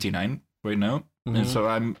 79 right now. And so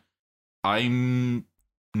I'm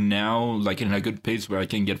now like in a good pace where I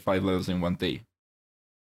can get 5 levels in one day.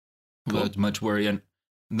 Cool. Without much worry. And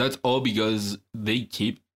that's all because they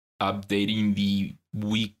keep updating the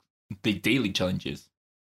daily challenges.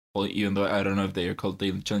 Well, even though I don't know if they are called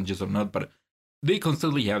daily challenges or not, but they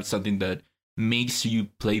constantly have something that makes you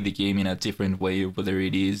play the game in a different way, whether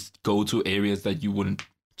it is go to areas that you wouldn't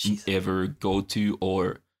ever go to,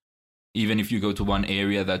 or even if you go to one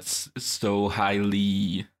area that's so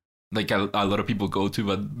highly, like a lot of people go to,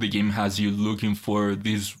 but the game has you looking for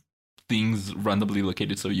these things randomly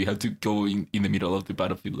located, so you have to go in the middle of the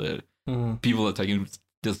battlefield, people attacking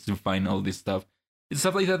just to find all this stuff. It's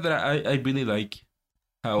stuff like that I really like.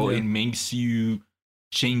 How it makes you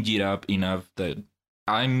change it up enough that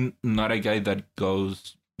I'm not a guy that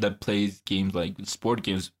plays games like sports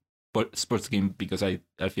games because I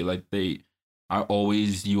feel like you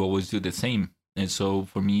always do the same. And so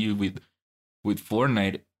for me with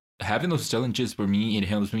Fortnite, having those challenges, for me, it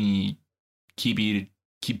helps me keep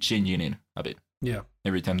changing it a bit. Yeah.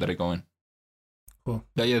 Every time that I go in. Cool.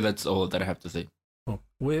 But yeah, that's all that I have to say. Cool.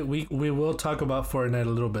 We will talk about Fortnite a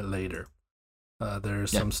little bit later. There's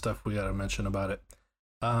some stuff we gotta mention about it.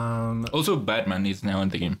 Also, Batman is now in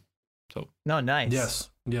the game. So nice.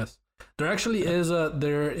 Yes. There actually is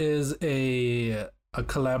a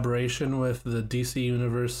collaboration with the DC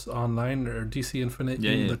Universe Online or DC Infinite,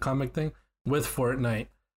 the comic thing, with Fortnite.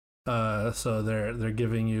 So they're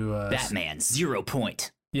giving you Batman 0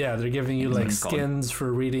 point. Yeah, they're giving you like skins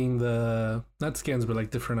for reading not skins, but like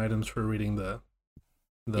different items for reading the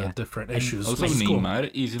different issues. Also,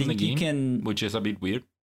 Neymar is in the game, which is a bit weird.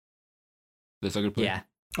 The soccer player. Yeah.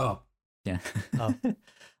 Oh. Yeah.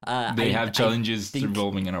 They have challenges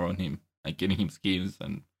revolving around him. like getting him skills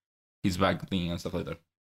and his back bling and stuff like that.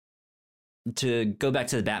 To go back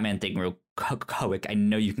to the Batman thing real quick, I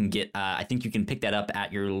know you can get, I think you can pick that up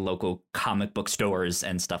at your local comic book stores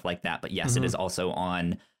and stuff like that. But yes, it is also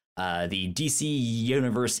on the DC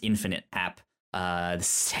Universe Infinite app the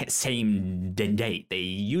same date. They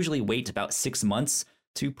usually wait about 6 months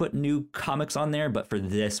to put new comics on there, but for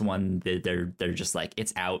this one, they're just like,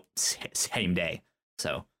 it's out same day.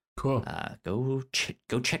 So cool. Go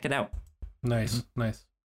check it out. Nice.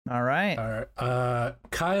 All right.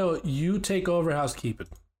 Kyle, you take over housekeeping.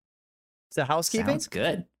 Is it housekeeping? Sounds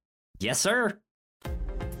good. Yes, sir.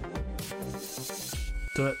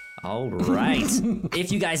 Do it. All right.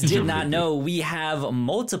 If you guys did not know, we have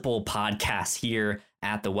multiple podcasts here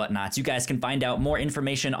at The Whatnots. You guys can find out more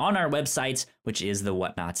information on our website, which is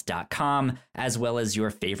thewhatnots.com, as well as your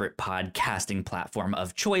favorite podcasting platform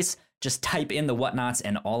of choice. Just type in The Whatnots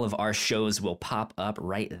and all of our shows will pop up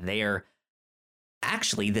right there.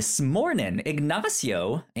 Actually, this morning,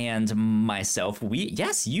 Ignacio and myself,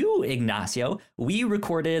 Ignacio, we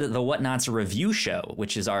recorded the Whatnots review show,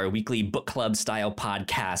 which is our weekly book club style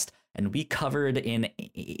podcast. And we covered an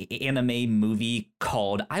anime movie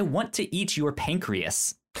called I Want to Eat Your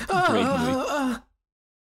Pancreas. Great movie.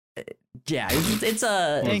 Yeah, it's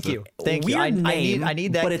a Thank you. Weird name, I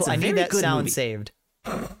need that. but it's a I need very that good sound movie. saved.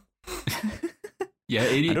 Yeah,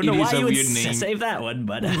 I don't know why you would save that one,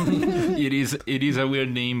 but it is a weird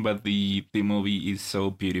name, but the movie is so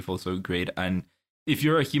beautiful, so great. And if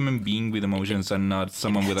you're a human being with emotions and not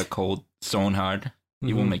someone with a cold stone heart,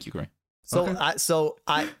 it will make you cry. So,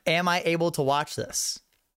 Okay. Am I able to watch this?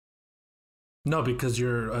 No, because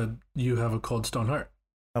you have a cold stone heart.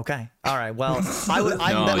 Okay. All right. Well, I bet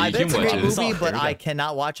you it's a can great watch it. movie, but There you I go.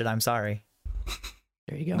 cannot watch it. I'm sorry.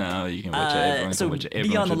 there you go. No, you can watch it. Everyone So can watch it. be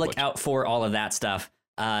Everyone on the should watch lookout for all of that stuff.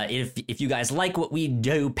 If you guys like what we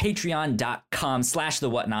do,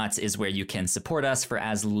 patreon.com/thewhatnots is where you can support us for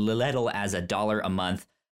as little as $1 a month.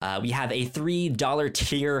 We have a $3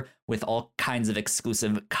 tier with all kinds of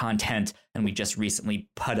exclusive content, and we just recently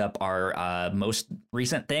put up our most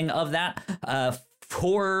recent thing of that.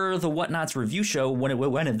 For the Whatnots review show,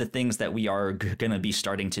 one of the things that we are going to be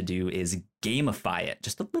starting to do is gamify it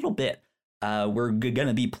just a little bit. We're going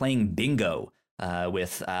to be playing bingo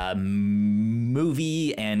with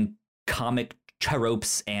movie and comic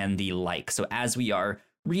tropes and the like. So as we are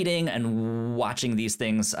reading and watching these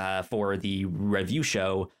things for the review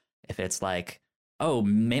show, if it's like, oh,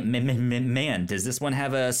 man, does this one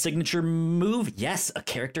have a signature move? Yes, a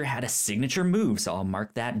character had a signature move, so I'll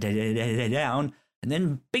mark that down, and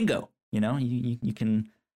then bingo. You know, you can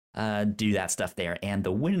do that stuff there, and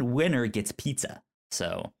the winner gets pizza.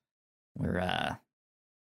 So we're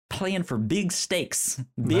playing for big stakes,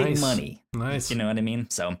 big money. Nice. You know what I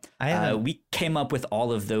mean? So we came up with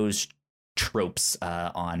all of those tropes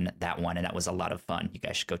on that one, and that was a lot of fun. You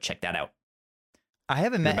guys should go check that out. I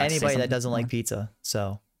haven't met about to say anybody that something? doesn't like pizza.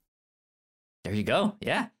 So There you go.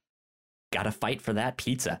 Yeah. Gotta fight for that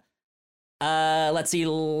pizza. Let's see.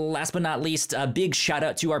 Last but not least, a big shout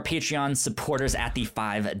out to our Patreon supporters at the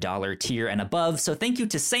 $5 tier and above. So thank you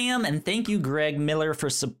to Sam and thank you, Greg Miller, for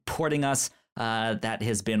supporting us. That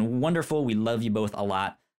has been wonderful. We love you both a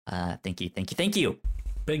lot. Thank you.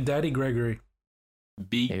 Big Daddy Gregory.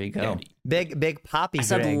 Big There you go. Daddy. big Poppy I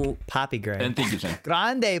said Greg. Poppy Greg. And thank you, Sam.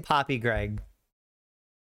 Grande Poppy Greg.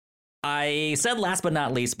 I said last but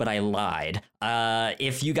not least, but I lied.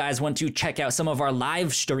 If you guys want to check out some of our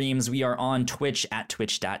live streams, we are on Twitch at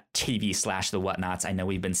twitch.tv/thewhatnots. I know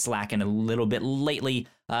we've been slacking a little bit lately,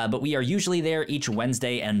 but we are usually there each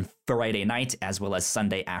Wednesday and Friday night, as well as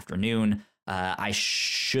Sunday afternoon. I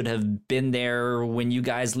should have been there when you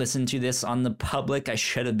guys listen to this on the public. I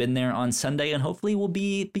should have been there on Sunday, and hopefully we'll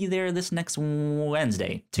be there this next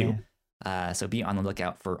Wednesday too. Yeah. So be on the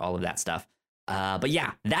lookout for all of that stuff. But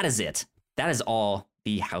yeah, that is it. That is all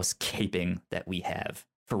the housekeeping that we have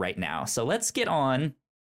for right now. So let's get on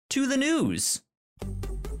to the news.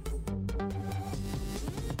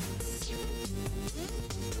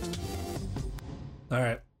 All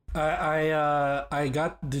right. I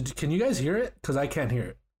got. Can you guys hear it? Because I can't hear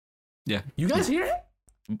it. Yeah. You guys hear it?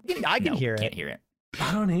 I can hear Can't it. hear it.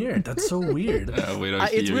 I don't hear it. That's so weird. We don't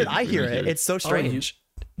It's hear weird. it. I We hear don't it. It's so strange.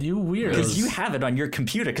 You weird. Because you have it on your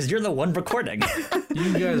computer, because you're the one recording.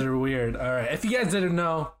 You guys are weird. All right. If you guys didn't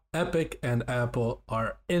know, Epic and Apple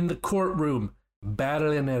are in the courtroom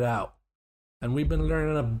battling it out. And we've been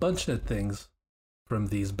learning a bunch of things from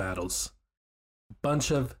these battles. Bunch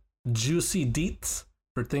of juicy deets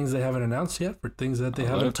for things they haven't announced yet, for things that they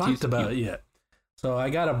haven't talked about yet. So I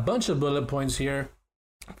got a bunch of bullet points here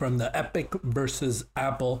from the Epic versus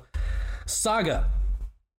Apple saga.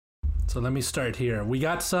 So let me start here. We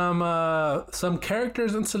got some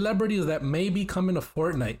characters and celebrities that may be coming to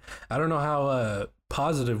Fortnite. I don't know how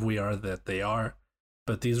positive we are that they are,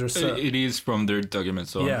 but these are it is from their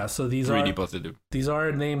documents. So yeah, so these really are positive. These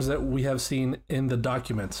are names that we have seen in the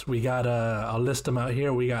documents. We got I'll list them out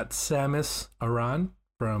here. We got Samus Aran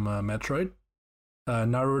from Metroid,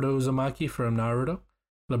 Naruto Uzumaki from Naruto,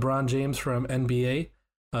 LeBron James from NBA,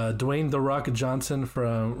 Dwayne "The Rock" Johnson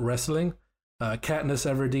from wrestling, Katniss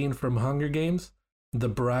Everdeen from Hunger Games, The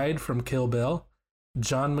Bride from Kill Bill,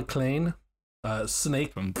 John McClane,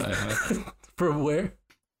 Snake from Die Hard. From where?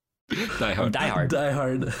 Die Hard. Die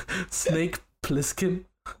Hard. Snake Plissken.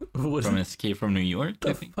 From Escape from New York,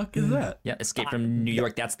 I think. The fuck is that? Yeah, Escape from New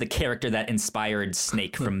York. That's the character that inspired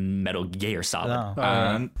Snake from Metal Gear Solid.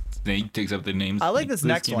 And Snake takes up the names. I like this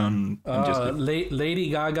next one.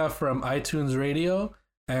 Lady Gaga from iTunes Radio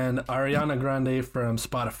and Ariana Grande from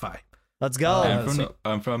Spotify. Let's go.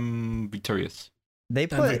 I'm from Victorious. They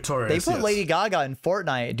put Lady Gaga in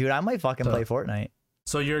Fortnite. Dude, I might fucking play Fortnite.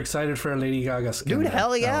 So you're excited for a Lady Gaga skin? Dude,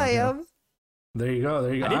 hell yeah, I am. There you go.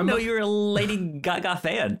 I didn't know you were a Lady Gaga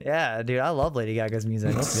fan. Yeah, dude, I love Lady Gaga's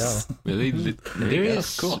music. Let's go. Really? There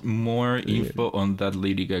is more info on that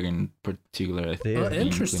Lady Gaga in particular. I think.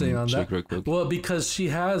 Interesting on that. Well, because she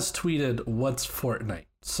has tweeted, "What's Fortnite?"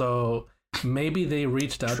 So maybe they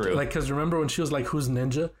reached out to, like, because remember when she was like, "Who's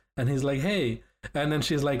Ninja?" And he's like, "Hey," and then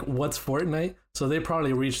she's like, "What's Fortnite?" So they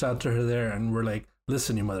probably reached out to her there and were like,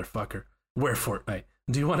 "Listen, you motherfucker, we're Fortnite.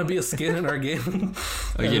 Do you want to be a skin in our game?"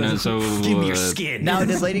 So give me your skin. Now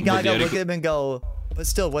does Lady Gaga look at him and go, "But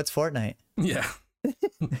still, what's Fortnite?" Yeah.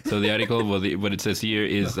 So the article, what it says here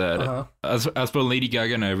is that as for Lady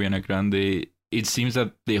Gaga and Ariana Grande, it seems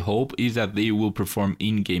that the hope is that they will perform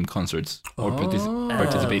in-game concerts or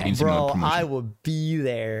participate in similar promotion. I will be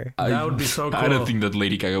there. That would be so cool. I don't think that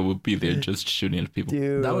Lady Gaga would be there just shooting at people.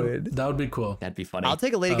 Dude. That would be cool. That'd be funny. I'll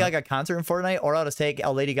take a Lady Gaga concert in Fortnite, or I'll just take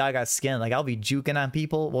a Lady Gaga skin. Like, I'll be juking on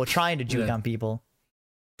people. Well, trying to juke on people.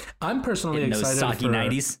 I'm personally excited those soggy for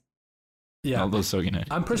 90s. Yeah, all those soggy 90s.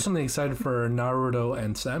 I'm personally excited for Naruto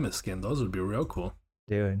and Samus skin. Those would be real cool.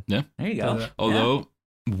 Dude. Yeah. There you go. Although,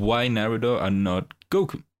 why Naruto and not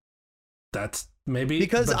Goku? That's maybe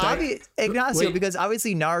because because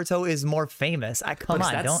obviously Naruto is more famous. Come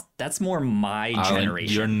on, that's more my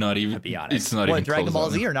generation. You're not even. To be honest, it's not even Dragon Ball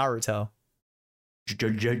Z or Naruto.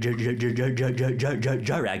 Dragon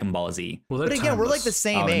Ball Z. Well, but again, we're like the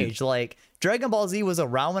same age. Like Dragon Ball Z was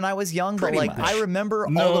around when I was young, but like I remember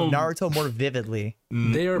all of Naruto more vividly.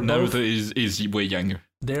 Naruto is way younger.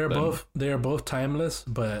 They are both timeless,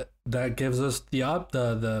 but that gives us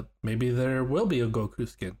the maybe there will be a Goku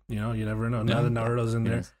skin. You know, you never know. Now that Naruto's in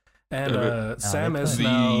there, and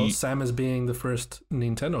Samus being the first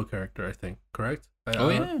Nintendo character, I think. Correct?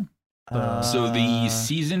 So the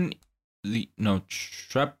season,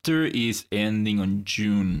 chapter is ending on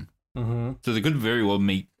June. Mm-hmm. So they could very well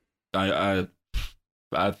make a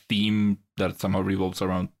theme that somehow revolves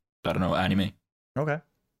around, I don't know, anime. Okay.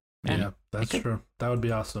 Yeah, that's true. That would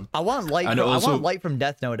be awesome. I want light. I want light from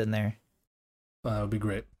Death Note in there. That would be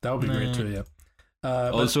great. That would be great too. Yeah.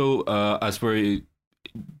 As for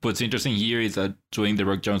what's interesting here is that Dwayne "The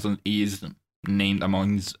Rock" Johnson is named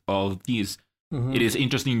amongst all of these. Mm-hmm. It is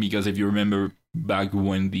interesting because if you remember back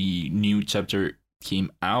when the new chapter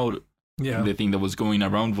came out, the thing that was going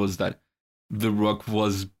around was that The Rock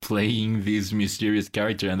was playing this mysterious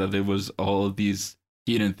character and that there was all these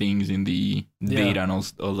hidden things in the data and all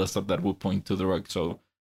the stuff that would point to The Rock. So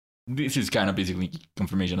this is kind of basically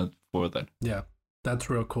confirmation for that. Yeah, that's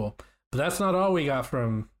real cool. But that's not all we got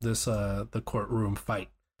from this the courtroom fight.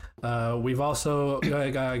 We've also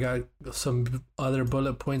got some other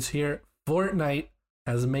bullet points here. Fortnite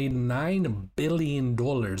has made $9 billion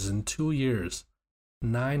in 2 years.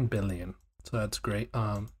 $9 billion. So that's great.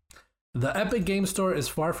 The Epic Game Store is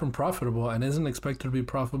far from profitable and isn't expected to be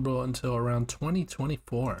profitable until around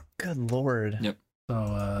 2024. Good lord. Yep.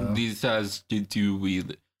 So this has to do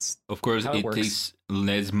with, of course, it takes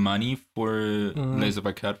less money for less of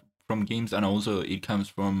a cut from games, and also it comes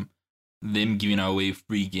from them giving away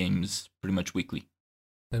free games pretty much weekly.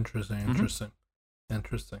 Interesting.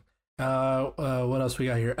 What else we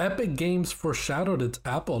got here? Epic Games foreshadowed its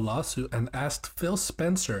Apple lawsuit and asked Phil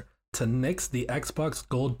Spencer to nix the Xbox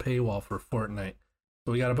Gold paywall for Fortnite.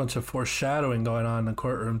 So we got a bunch of foreshadowing going on in the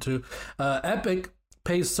courtroom too. Epic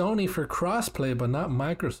pays Sony for crossplay, but not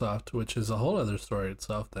Microsoft, which is a whole other story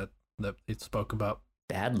itself that they spoke about.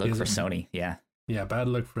 Bad look for Sony, yeah. Yeah, bad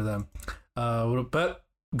look for them. But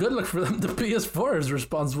good luck for them. The PS4 is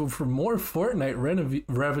responsible for more Fortnite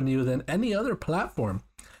revenue than any other platform.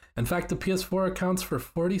 In fact, the PS4 accounts for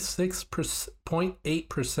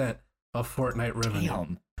 46.8% of Fortnite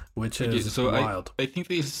revenue, which is wild. I think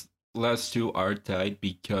these last two are tied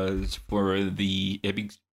because for the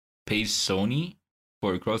Epic pays Sony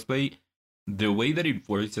for crossplay, the way that it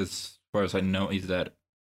works, as far as I know, is that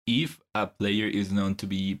if a player is known to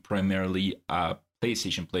be primarily a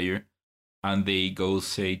PlayStation player, and they go,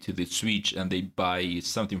 say, to the Switch and they buy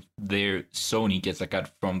something there, Sony gets a cut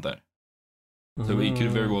from that. So it could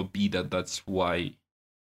very well be that that's why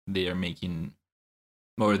they are making,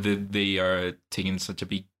 or they are taking such a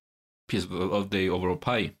big piece of the overall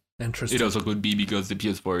pie. Interesting. It also could be because the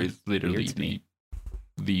PS4 is literally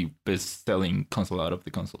the best-selling console out of the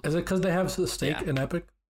console. Is it because they have a stake in Epic?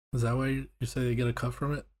 Is that why you say they get a cut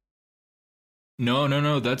from it?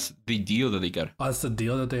 No. That's the deal that they got. Oh, that's the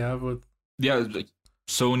deal that they have with... Yeah, like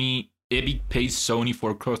Epic pays Sony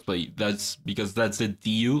for crossplay. That's because that's the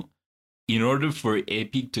deal. In order for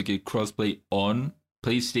Epic to get crossplay on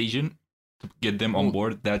PlayStation, to get them on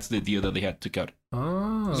board, that's the deal that they had to cut.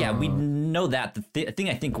 Oh. Yeah, we know that. The thing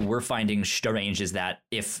I think we're finding strange is that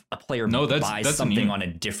if a player buys something on a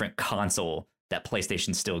different console, that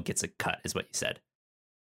PlayStation still gets a cut, is what you said.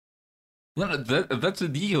 No, that's the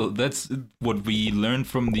deal. That's what we learned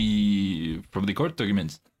from the court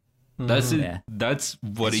documents. That's it. Yeah. That's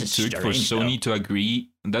what it took for Sony to agree.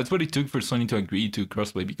 That's what it took for Sony to agree to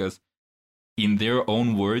crossplay, because in their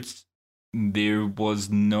own words, there was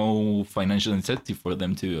no financial incentive for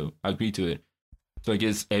them to agree to it. So I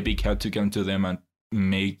guess Epic had to come to them and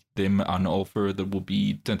make them an offer that will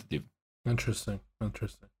be tentative. Interesting. All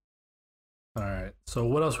right. So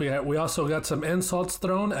what else we got? We also got some insults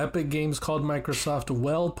thrown. Epic Games called Microsoft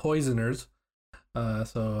well poisoners.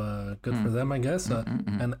 So good for them, I guess.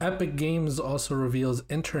 And Epic Games also reveals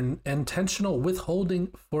intentional withholding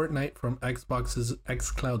Fortnite from Xbox's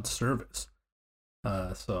xCloud service.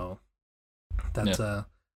 So that's a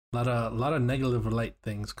lot of negative light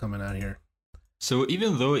things coming out here. So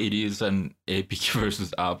even though it is an Epic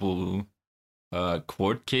versus Apple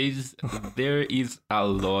court case, there is a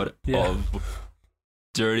lot of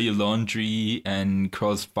dirty laundry and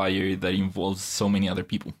crossfire that involves so many other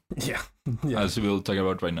people. Yeah. As we'll talk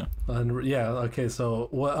about right now. Okay. So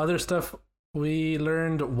what other stuff we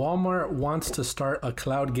learned? Walmart wants to start a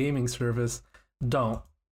cloud gaming service. Don't.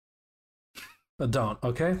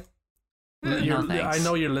 Okay? No, thanks. I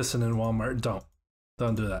know you're listening, Walmart. Don't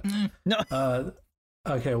do that. No.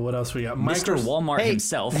 Okay, what else we got? Mr. Walmart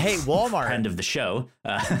himself. Hey, Walmart. Friend of the show.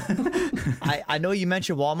 I know you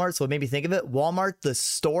mentioned Walmart, so it made me think of it. Walmart, the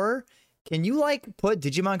store. Can you put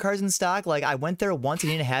Digimon cards in stock? I went there once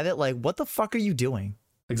and didn't have it. What the fuck are you doing?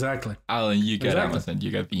 Exactly. Alan, you got Amazon. You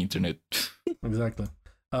got the internet. Exactly.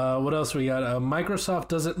 What else we got? Microsoft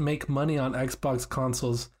doesn't make money on Xbox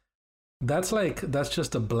consoles. That's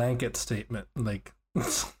just a blanket statement.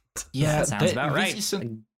 Yeah, that sounds about right.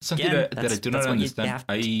 Something that I do not understand.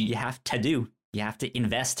 You have to do. You have to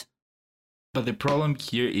invest. But the problem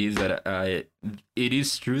here is that it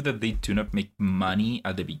is true that they do not make money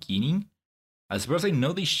at the beginning. As far as I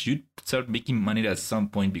know, they should start making money at some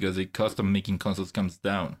point because the cost of making consoles comes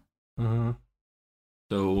down. Mm-hmm.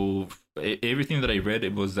 So everything that I read,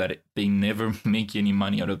 it was that they never make any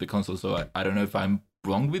money out of the console. So I don't know if I'm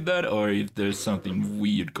wrong with that or if there's something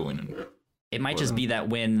weird going on. It might just be that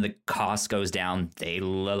when the cost goes down, they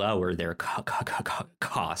lower their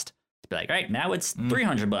cost. To be like, right, now it's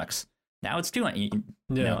 $300. Now it's $200.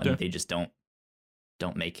 And they just don't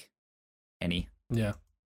make any. Yeah.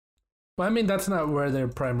 Well, I mean, that's not where their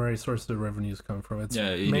primary source of revenues come from. It's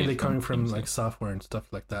mainly coming from software and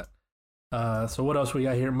stuff like that. So what else we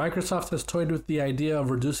got here? Microsoft has toyed with the idea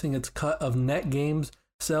of reducing its cut of net games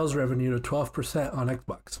sales revenue to 12% on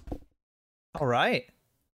Xbox. All right.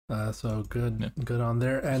 So good on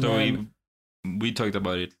there. And so we talked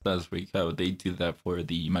about it last week, how they did that for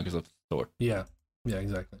the Microsoft Store. Yeah,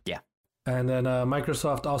 exactly. Yeah. And then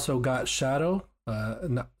Microsoft also got Shadow,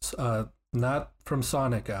 not from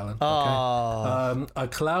Sonic, Alan. Okay? A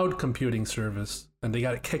cloud computing service, and they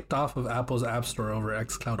got it kicked off of Apple's App Store over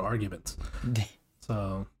xCloud arguments.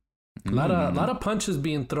 So a lot of punches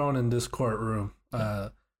being thrown in this courtroom.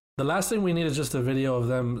 The last thing we need is just a video of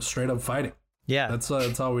them straight up fighting. Yeah, that's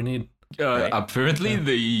all we need. Right? Apparently,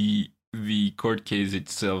 the court case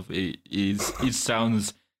itself it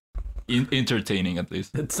sounds entertaining, at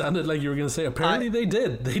least. It sounded like you were going to say. Apparently, they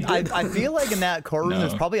did. I feel like in that courtroom,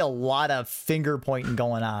 there's probably a lot of finger pointing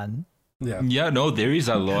going on. Yeah. Yeah. No, there is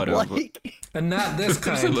a lot of, and not this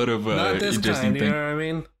kind. There's a lot of interesting things. You know what I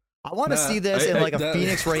mean? I want to see this in a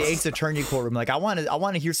Phoenix Ray Ace attorney courtroom. I want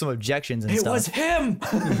to hear some objections and stuff. It was him.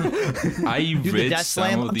 I read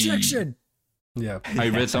some of the objection. Yeah, I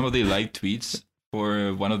read some of the live tweets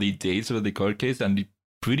for one of the days of the court case, and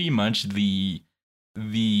pretty much the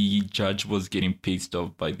judge was getting pissed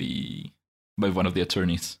off by one of the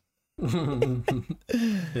attorneys.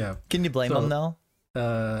 Yeah. Can you blame him though?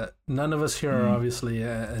 None of us here are obviously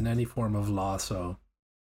in any form of law, so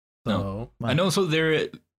no. And also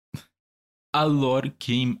a lot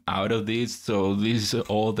came out of this, so this is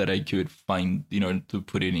all that I could find, to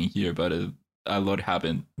put it in here, but a lot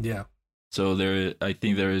happened. Yeah. So I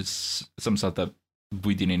think there is some stuff that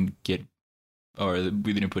we didn't get, or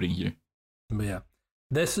we didn't put in here. But yeah,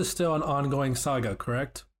 this is still an ongoing saga,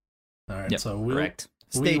 correct? All right, yep, so correct.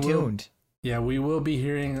 Stay tuned. We will be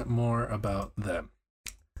hearing more about them.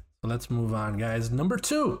 So let's move on, guys. Number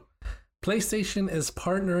 2, PlayStation is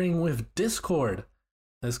partnering with Discord.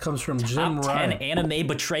 This comes from Jim Ryan. Top 10 anime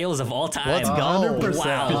betrayals of all time. Let's go. 100%.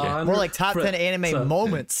 Wow. More like top 10 anime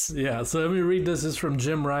moments. Yeah, so let me read this. This is from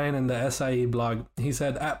Jim Ryan in the SIE blog. He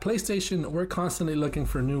said, at PlayStation, we're constantly looking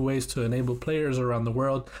for new ways to enable players around the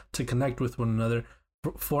world to connect with one another,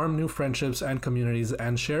 form new friendships and communities,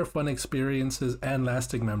 and share fun experiences and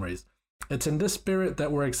lasting memories. It's in this spirit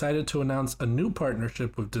that we're excited to announce a new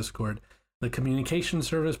partnership with Discord, the communication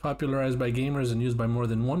service popularized by gamers and used by more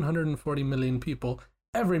than 140 million people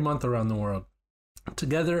every month around the world.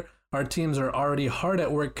 Together, our teams are already hard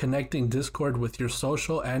at work connecting Discord with your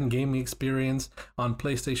social and gaming experience on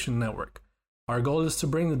PlayStation Network. Our goal is to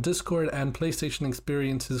bring the Discord and PlayStation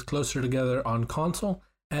experiences closer together on console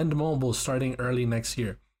and mobile starting early next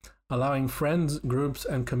year, allowing friends, groups,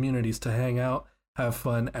 and communities to hang out, have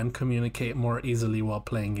fun, and communicate more easily while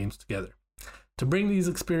playing games together. To bring these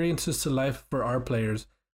experiences to life for our players,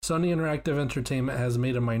 Sony Interactive Entertainment has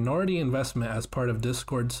made a minority investment as part of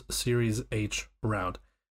Discord's Series H round.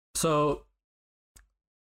 So,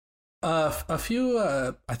 a few,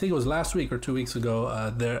 I think it was last week or 2 weeks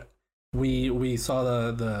ago, we saw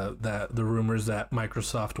the rumors that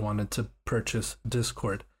Microsoft wanted to purchase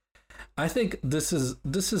Discord. I think this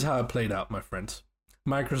is how it played out, my friends.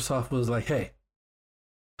 Microsoft was like, "Hey,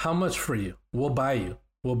 how much for you? We'll buy you.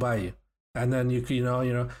 And then you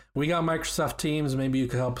we got Microsoft Teams. Maybe you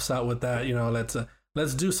could help us out with that.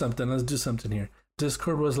 Let's do something. Let's do something here."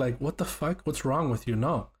 Discord was like, "What the fuck? What's wrong with you?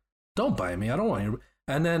 No, don't buy me. I don't want you."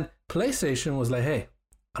 And then PlayStation was like, "Hey,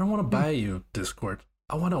 I don't want to buy you, Discord.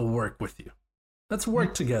 I want to work with you. Let's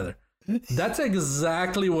work together." That's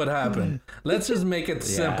exactly what happened. Let's just make it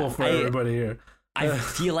simple for everybody here. I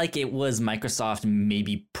feel like it was Microsoft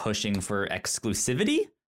maybe pushing for exclusivity.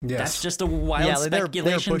 Yes. That's just a wild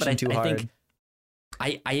speculation, but I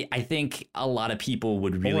think a lot of people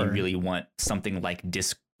would really want something like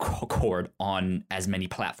Discord on as many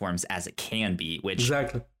platforms as it can be, which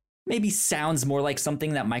maybe sounds more like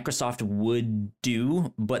something that Microsoft would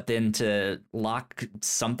do, but then to lock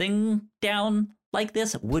something down like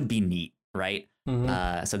this would be neat, right?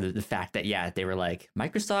 Mm-hmm. So the fact that, they were like,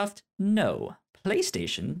 Microsoft, no.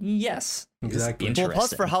 PlayStation, yes. Exactly. Well,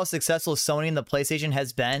 plus for how successful Sony and the PlayStation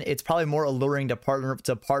has been, it's probably more alluring to partner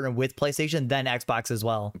with PlayStation than Xbox as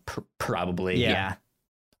well. Probably, yeah.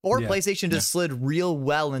 Or PlayStation just slid real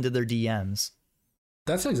well into their DMs.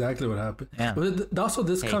 That's exactly what happened. Yeah. But also,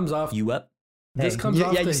 this comes off. You up? This comes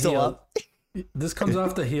off the you still heel. up? This comes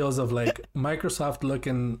off the heels of like Microsoft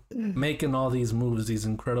making all these moves, these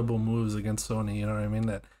incredible moves against Sony. You know what I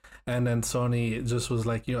mean? And then Sony just was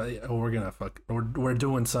like, we're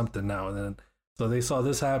doing something now. And then so they saw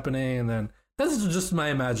this happening, and then this is just my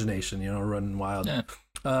imagination, running wild. Yeah.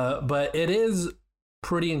 But it is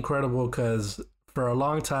pretty incredible because for a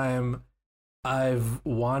long time I've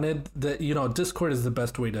wanted that. Discord is the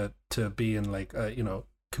best way to be in like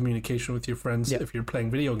communication with your friends if you're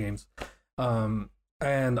playing video games.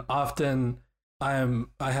 And often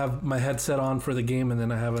I have my headset on for the game, and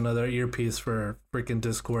then I have another earpiece for freaking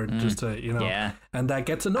Discord just to, and that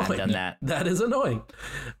gets annoying. I've done that. That is annoying.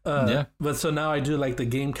 But so now I do like the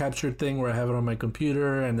game capture thing where I have it on my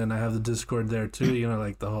computer, and then I have the Discord there too,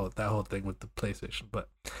 like that whole thing with the PlayStation. But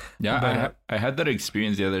I had that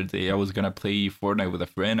experience the other day. I was going to play Fortnite with a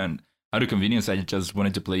friend, and out of convenience, I just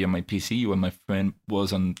wanted to play on my PC when my friend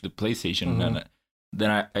was on the PlayStation. And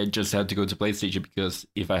then I just had to go to PlayStation because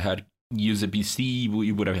if I had used a PC,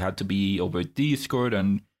 we would have had to be over Discord,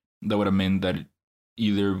 and that would have meant that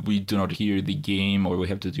either we do not hear the game or we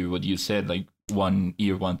have to do what you said, like one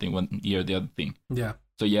ear one thing, one ear the other thing. Yeah.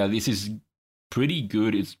 So this is pretty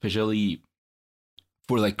good, especially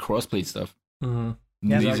for like crossplay stuff. Mm-hmm.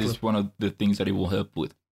 Yeah, this is one of the things that it will help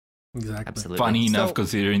with. Exactly. Absolutely. Funny enough,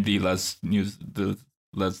 considering the last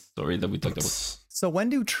story that we talked about. So when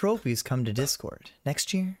do trophies come to Discord?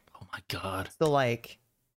 Next year? Oh my god. So like,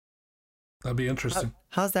 that'd be interesting.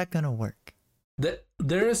 How's that gonna work?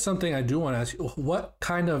 There is something I do want to ask you. What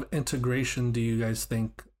kind of integration do you guys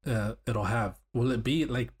think it'll have? Will it be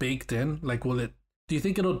like baked in? Like, do you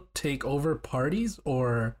think it'll take over parties,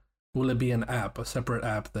 or will it be an app, a separate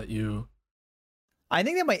app that you? I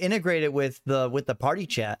think they might integrate it with the party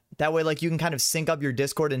chat. That way, like, you can kind of sync up your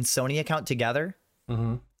Discord and Sony account together.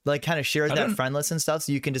 Mm-hmm. Like, kind of shares that friend list and stuff,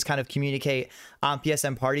 so you can just kind of communicate on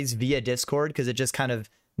PSN parties via Discord, because it just kind of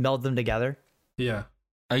melds them together. Yeah.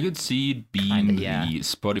 I could see it being the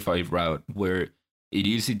Spotify route, where it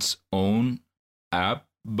is its own app,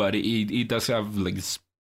 but it does have like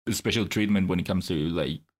special treatment when it comes to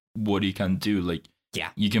like what you can do. Like,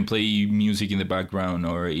 you can play music in the background,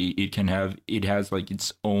 or it has like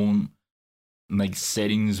its own like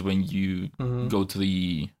settings when you go to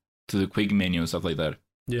the quick menu and stuff like that.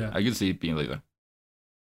 Yeah, I could see it being like that.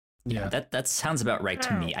 Yeah, that sounds about right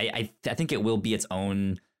to me. I think it will be its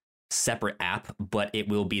own separate app, but it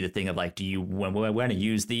will be the thing of like, do you want to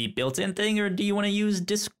use the built-in thing, or do you want to use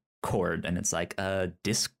Discord? And it's like,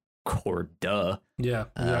 Discord, duh. Yeah,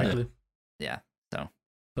 exactly.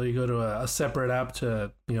 So you go to a separate app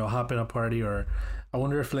to, hop in a party, or I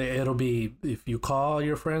wonder if it'll be if you call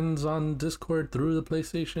your friends on Discord through the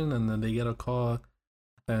PlayStation and then they get a call.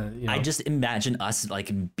 I just imagine us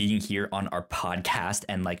like being here on our podcast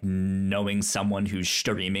and like knowing someone who's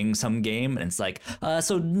streaming some game, and it's like,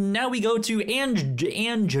 so now we go to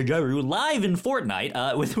Andrew live in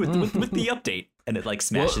Fortnite with the update, and it like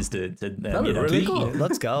smashes to that'd be really cool.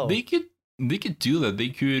 Let's go. They could do that. They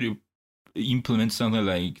could implement something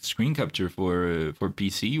like screen capture for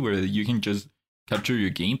PC, where you can just capture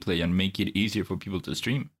your gameplay and make it easier for people to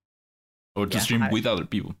stream, or to stream with other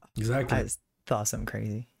people. Exactly. I thought something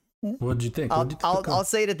crazy. What did you think? I'll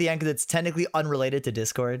say it at the end, because it's technically unrelated to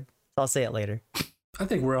Discord. I'll say it later. I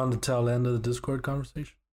think we're on the tail end of the Discord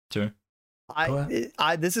conversation. Sure.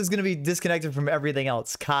 This is going to be disconnected from everything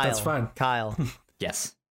else. Kyle. That's fine. Kyle.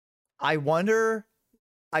 Yes. I wonder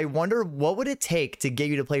what would it take to get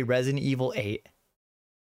you to play Resident Evil 8?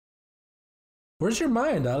 Where's your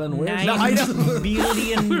mind, Alan? $9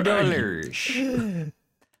 billion.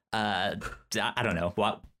 I don't know.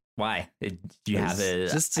 Why? Do you have an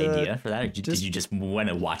idea for that? Or did you just want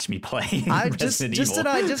to watch me play? Just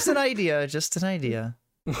an idea.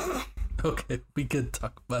 Okay, we could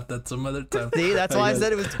talk about that some other time. See, that's why I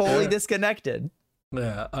said it was totally disconnected.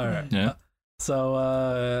 Yeah. All right. Yeah.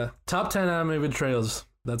 So, top 10 anime betrayals.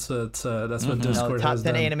 That's what Discord top has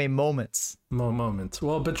 10 done. anime moments. Moments.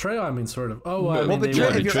 Well, betrayal. I mean, sort of. Oh,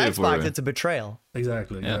 betrayal. If you're Xbox, it's a betrayal.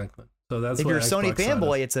 Exactly. So that's if what you're a Sony Xbox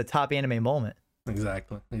fanboy, has. it's a top anime moment.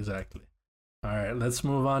 Exactly. All right, let's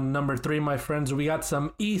move on. Number 3, my friends. We got some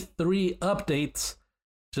E3 updates.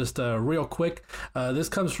 Just real quick. This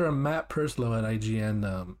comes from Matt Purslow at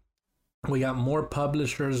IGN. We got more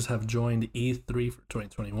publishers have joined E3 for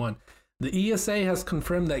 2021. The ESA has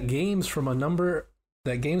confirmed that games from a number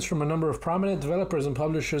of prominent developers and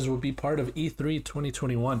publishers will be part of E3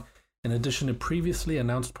 2021, in addition to previously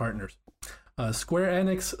announced partners. Square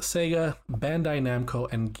Enix, Sega, Bandai Namco,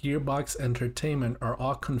 and Gearbox Entertainment are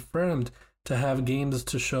all confirmed to have games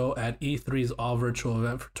to show at E3's all-virtual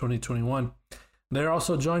event for 2021. They're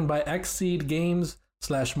also joined by Xseed Games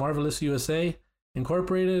 / Marvelous USA,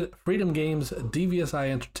 Incorporated, Freedom Games, Devious Eye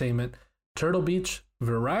Entertainment, Turtle Beach,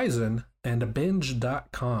 Verizon, and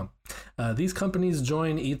Binge.com. These companies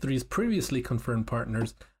join E3's previously confirmed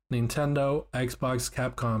partners, Nintendo, Xbox,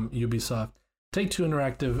 Capcom, Ubisoft, Take-Two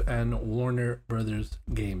Interactive, and Warner Brothers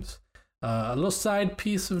Games. A little side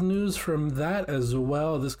piece of news from that as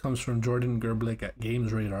well. This comes from Jordan Gerblick at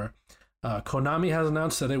Games Radar. Konami has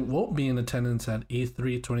announced that it won't be in attendance at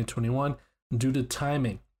E3 2021 due to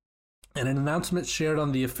timing. In an announcement shared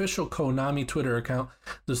on the official Konami Twitter account,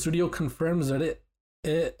 the studio confirms that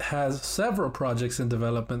it has several projects in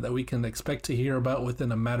development that we can expect to hear about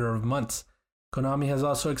within a matter of months. Konami has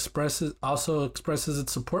also expresses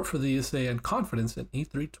its support for the ESA and confidence in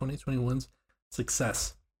E3 2021's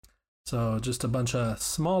success. So just a bunch of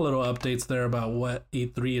small little updates there about what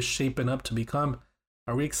E3 is shaping up to become.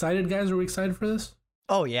 Are we excited, guys? Are we excited for this?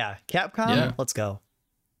 Oh, yeah. Capcom? Yeah. Let's go.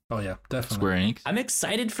 Oh, yeah, definitely. Square Enix. I'm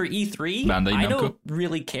excited for E3. Bandai I Namco. don't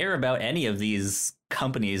really care about any of these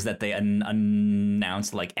companies that they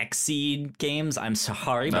announced, like Xseed Games. I'm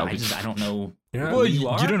sorry, but I don't know. Yeah. Well, you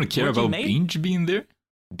don't care about Binge being there?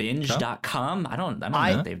 Binge.com? I don't know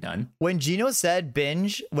what they've done. When Gino said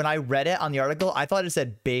Binge, when I read it on the article, I thought it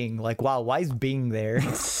said Bing. Like, wow, why is Bing there?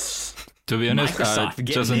 To be honest,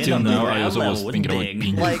 just until now, I also was thinking about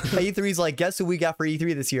Bing. Like, E3's like, guess who we got for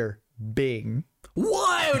E3 this year? Bing.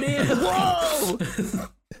 Whoa, dude! Whoa!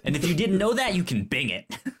 And if you didn't know that, you can Bing it.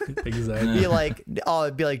 Exactly.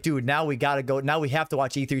 It'd be like, dude, now we gotta go. Now we have to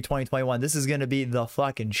watch E3 2021. This is gonna be the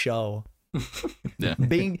fucking show. Yeah.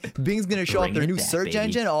 Bing's gonna show off their new search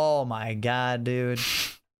engine. Oh my god, dude.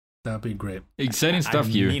 That'd be great. Exciting stuff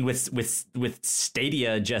here. I mean, with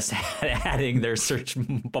Stadia just adding their search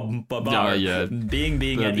bar,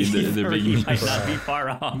 being at E3 might not be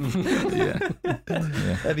far off.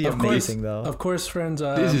 That'd be amazing, though. Of course, friends.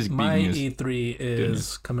 This is my news. E3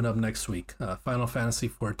 is coming up next week. Final Fantasy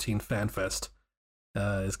 14 Fan Fest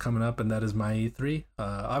is coming up, and that is my E3.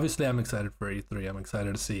 Obviously, I'm excited for E3. I'm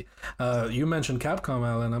excited to see. You mentioned Capcom,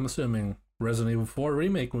 Alan. I'm assuming Resident Evil 4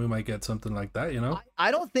 remake, we might get something like that, you know? I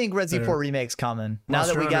don't think Resident Evil 4 remake's coming. Now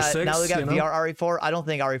that we got 6, VR RE4, I don't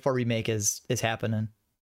think RE4 remake is happening.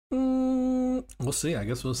 We'll see. I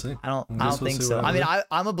guess we'll see. I don't think so. I mean,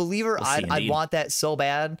 I'm a believer. I'd want that so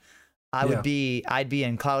bad. I'd be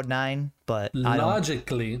in Cloud 9, but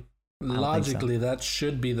logically, so. that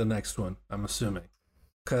should be the next one, I'm assuming.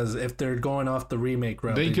 Because if they're going off the remake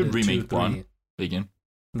route, they could remake 2, 1 again.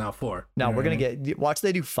 Now 4. No, we're gonna watch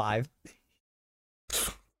they do 5.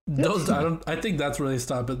 Those I think that's where they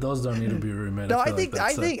stop it. Those don't need to be remade. No, I think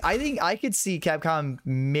I could see Capcom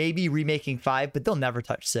maybe remaking 5, but they'll never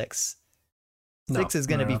touch 6. 6 is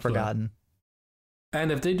gonna be forgotten. And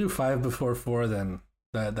if they do 5 before 4, then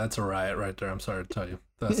that's a riot right there. I'm sorry to tell you.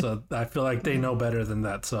 I feel like they know better than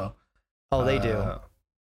that. So they do.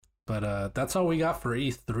 But that's all we got for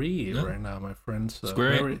E3 right now, my friends.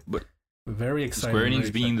 Very exciting. Square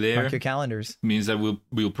Enix being there. Mark your calendars. Means that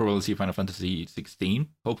we'll probably see Final Fantasy 16,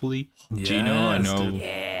 hopefully. Yes, Gino, I know. Dude.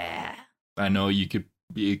 Yeah. I know you could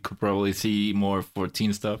probably see more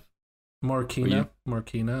 14 stuff. More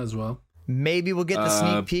Kena as well. Maybe we'll get the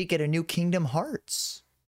sneak peek at a new Kingdom Hearts.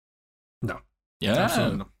 No. Yeah.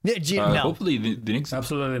 Absolutely not. No. Hopefully the next.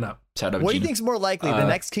 Absolutely not. What do you think's more likely, the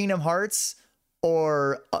next Kingdom Hearts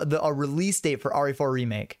or a release date for RE4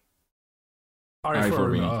 remake?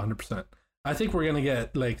 RE4 remake, 100%. I think we're gonna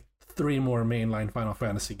get like 3 more mainline Final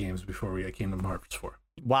Fantasy games before we get Kingdom Hearts 4.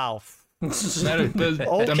 Wow. I mean,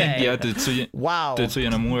 Tetsuya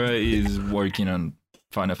Nomura is working on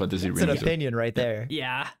Final Fantasy remake. That's an opinion right there.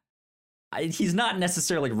 Yeah. He's not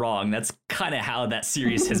necessarily wrong. That's kind of how that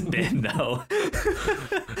series has been, though.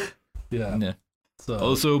 Yeah. So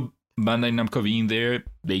also, Bandai Namco being there,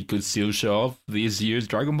 they could still show off this year's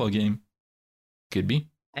Dragon Ball game. Could be.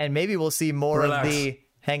 And maybe we'll see more of the.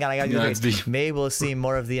 Hang on, I got to maybe we'll see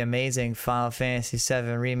more of the amazing Final Fantasy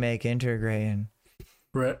VII remake integrating.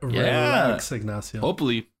 Relax, Ignacio.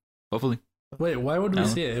 Hopefully. Wait, why would we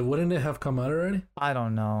see it? Wouldn't it have come out already? I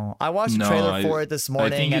don't know. I watched the trailer for it this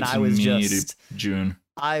morning, and I was just June.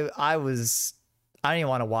 I didn't even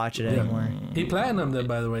want to watch it anymore. He platinumed it,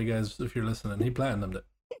 by the way, guys. If you're listening, he platinumed it.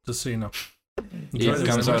 Just so you know. It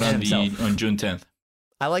comes out on June 10th.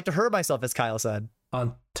 I like to hurt myself, as Kyle said.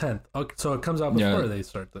 On 10th. Okay, so it comes out before they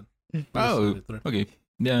start then. Oh, okay.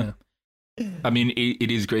 Yeah. I mean, it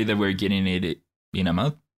is great that we're getting it in a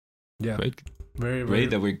month. Yeah. Right? Very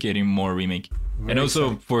great that we're getting more remake. And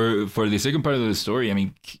also for the second part of the story, I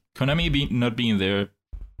mean, Konami not being there,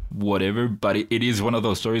 whatever, but it is one of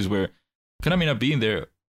those stories where Konami not being there,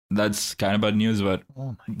 that's kind of bad news, but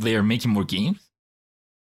they're making more games.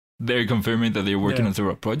 They're confirming that they're working on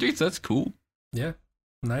several projects. That's cool. Yeah.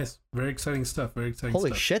 Nice. Very exciting stuff.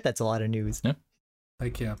 Holy shit, that's a lot of news. Yeah.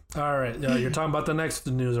 Heck yeah. All right. You're talking about the next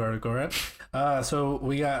news article, right? So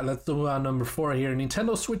let's move on number 4 here.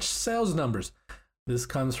 Nintendo Switch sales numbers. This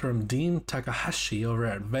comes from Dean Takahashi over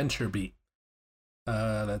at VentureBeat.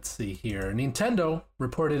 Let's see here. Nintendo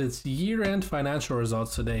reported its year-end financial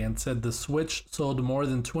results today and said the Switch sold more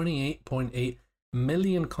than 28.8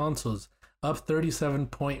 million consoles, up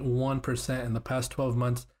 37.1% in the past 12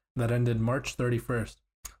 months that ended March 31st.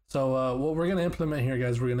 So what we're going to implement here,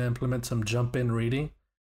 guys, we're going to implement some jump-in reading.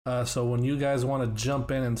 So when you guys want to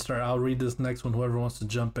jump in and start, I'll read this next one. Whoever wants to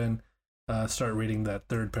jump in, start reading that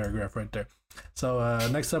third paragraph right there. So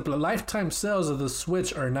next up, lifetime sales of the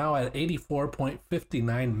Switch are now at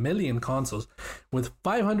 84.59 million consoles with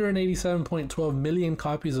 587.12 million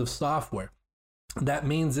copies of software. That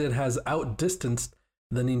means it has outdistanced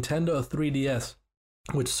the Nintendo 3DS,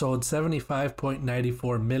 which sold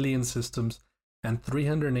 75.94 million systems and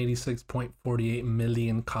 386.48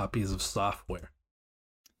 million copies of software.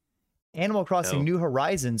 Animal Crossing New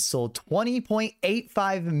Horizons sold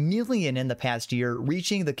 20.85 million in the past year,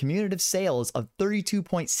 reaching the cumulative sales of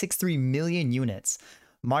 32.63 million units.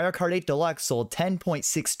 Mario Kart 8 Deluxe sold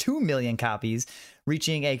 10.62 million copies,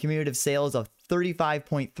 reaching a cumulative sales of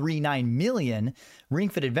 35.39 million. Ring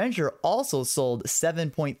Fit Adventure also sold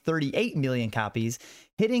 7.38 million copies,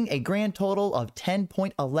 hitting a grand total of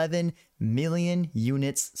 10.11 million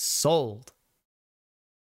units sold.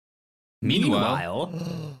 Meanwhile,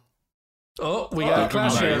 oh, we got a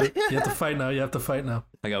clash here. You have to fight now.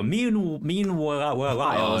 I go,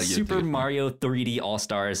 meanwhile, Super Mario 3D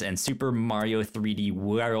All-Stars and Super Mario 3D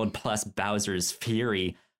World plus Bowser's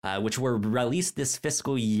Fury, which were released this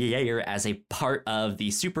fiscal year as a part of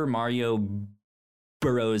the Super Mario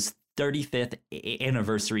Bros. 35th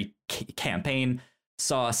anniversary campaign,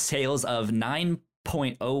 saw sales of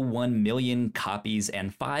 9.01 million copies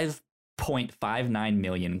and 5.59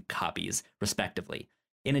 million copies, respectively.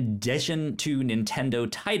 In addition to Nintendo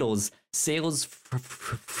titles, sales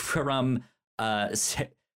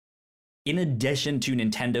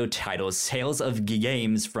sales of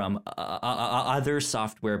games from other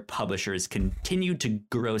software publishers continued to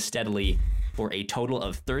grow steadily for a total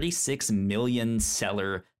of 36 million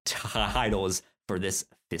seller titles for this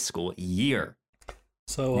fiscal year.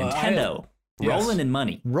 So Nintendo rolling in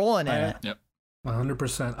money. Rolling in it. Yep.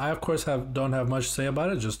 100%. I, of course, don't have much to say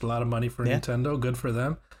about it. Just a lot of money for Nintendo. Good for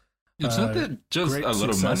them. It's not that just a lot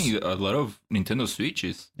of money. A lot of Nintendo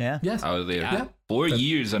Switches out there. Yeah. 4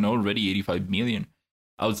 years and already 85 million.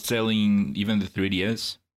 Outselling even the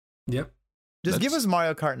 3DS. Yep. Just give us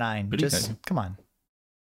Mario Kart 9. Just come on.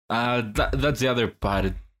 That's the other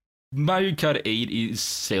part. Mario Kart 8 is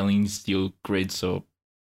selling still great, so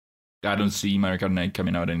I don't see Mario Kart 9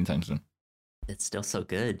 coming out anytime soon. It's still so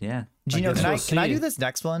good, yeah. Gino, can I do this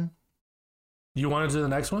next one? You want to do the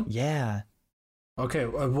next one? Yeah. Okay.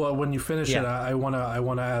 Well, when you finish it, I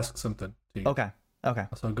wanna ask something to you. Okay.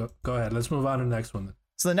 So go ahead. Let's move on to the next one then.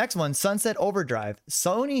 So the next one, Sunset Overdrive.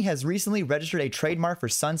 Sony has recently registered a trademark for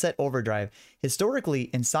Sunset Overdrive.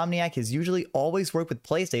 Historically, Insomniac has usually always worked with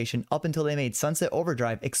PlayStation up until they made Sunset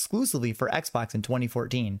Overdrive exclusively for Xbox in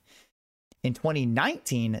 2014. In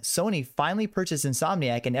 2019, Sony finally purchased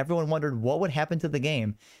Insomniac, and everyone wondered what would happen to the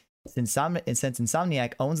game. Since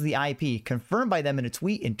Insomniac owns the IP, confirmed by them in a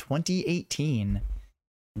tweet in 2018.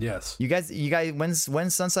 Yes. You guys,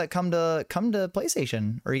 when's Sunset come to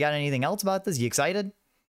PlayStation? Or you got anything else about this? You excited?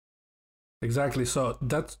 Exactly. So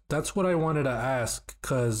that's what I wanted to ask,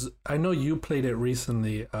 because I know you played it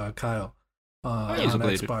recently, Kyle, on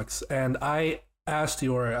Xbox, and I asked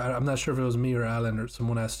you, or I'm not sure if it was me or Alan or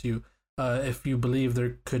someone asked you, if you believe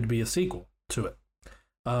there could be a sequel to it.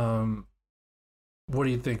 What do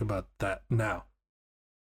you think about that now?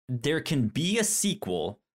 There can be a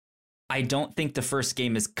sequel. I don't think the first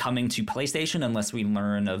game is coming to PlayStation unless we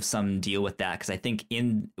learn of some deal with that, because I think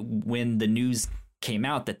when the news came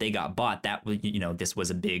out that they got bought, that was, this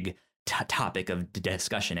was a big topic of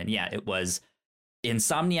discussion. And yeah, it was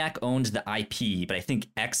Insomniac owned the IP, but I think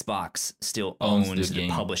Xbox still owns the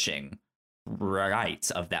publishing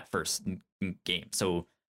rights of that first game. So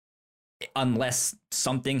unless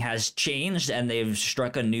something has changed and they've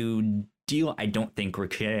struck a new deal, I don't think we're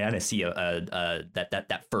gonna see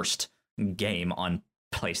that first game on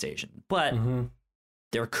PlayStation. But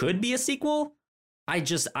there could be a sequel. I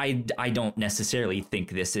don't necessarily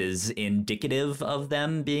think this is indicative of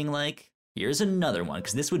them being like, here's another one,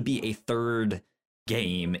 because this would be a third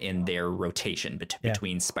game in their rotation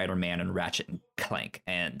between Spider-Man and Ratchet and Clank,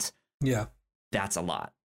 and that's a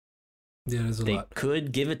lot. Yeah, it is a lot. They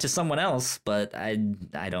could give it to someone else, but I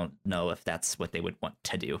don't know if that's what they would want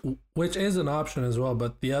to do. Which is an option as well,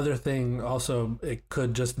 but the other thing also, it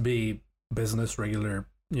could just be business, regular,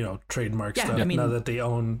 trademark stuff. I mean, now that they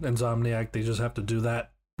own Insomniac, they just have to do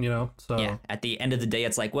that, So yeah, at the end of the day,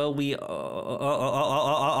 it's like, well, we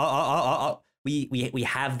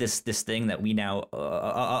have this thing that we now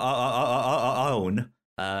own,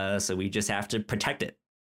 so we just have to protect it.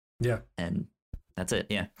 Yeah, and that's it.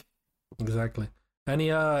 Yeah, exactly.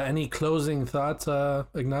 Any closing thoughts,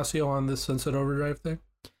 Ignacio, on this Sunset Overdrive thing?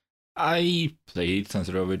 I played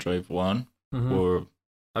Sunset Overdrive 1 for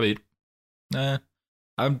a bit.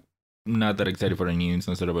 I'm not that excited for a new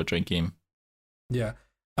Sunset Overdrive game. Yeah.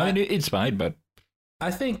 I mean, it's fine, but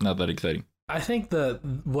I think not that exciting. I think that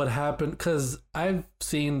what happened, because I've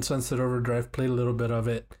seen Sunset Overdrive, played a little bit of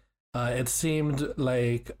it. It seemed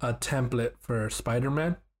like a template for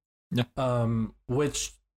Spider-Man. Yeah.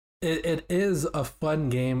 Which it is a fun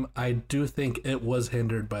game. I do think it was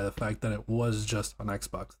hindered by the fact that it was just on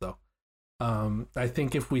Xbox, though. I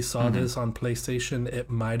think if we saw this on PlayStation, it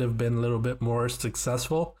might have been a little bit more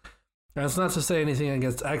successful. And it's not to say anything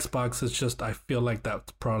against Xbox, it's just I feel like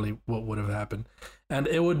that's probably what would have happened. And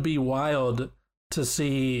it would be wild to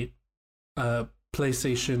see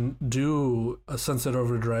PlayStation do a Sunset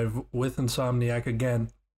Overdrive with Insomniac again,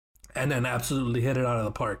 and then absolutely hit it out of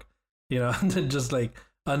the park. Just like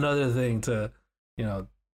another thing to,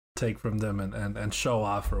 take from them and show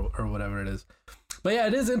off or whatever it is. But yeah,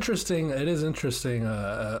 it is interesting. It is interesting.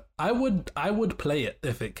 I would play it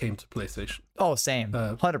if it came to PlayStation. Oh, same.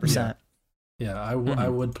 100%. Yeah, I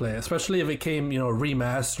would play it, especially if it came,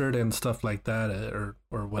 remastered and stuff like that,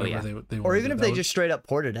 or whatever they or even if they just straight up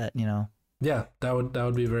ported it, Yeah, that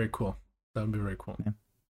would be very cool. That would be very cool. Yeah.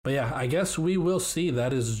 But yeah, I guess we will see.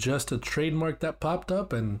 That is just a trademark that popped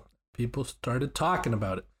up and people started talking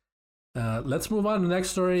about it. Let's move on to the next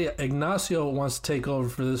story. Ignacio wants to take over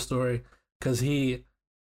for this story because he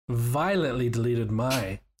violently deleted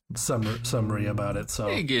my summary about it. So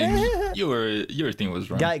again, your thing was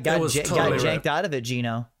wrong. Got janked out of it,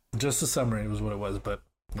 Gino. Just a summary was what it was, but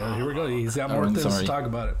here we go. He's got more things to talk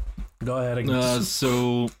about it. Go ahead, Ignacio.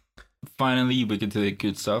 So finally, we get to the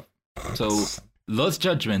good stuff. So Lost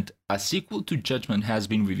Judgment, a sequel to Judgment, has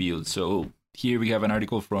been revealed. So here we have an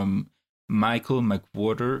article from Michael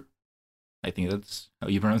McWhorter. I think that's how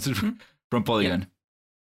you pronounce it, from Polygon. Yeah.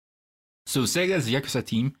 So Sega's Yakuza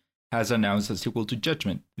team has announced a sequel to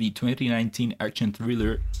Judgment, the 2019 action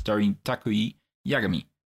thriller starring Takui Yagami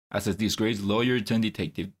as a disgraced lawyer turned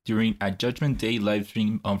detective during a Judgment Day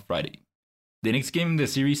livestream on Friday. The next game in the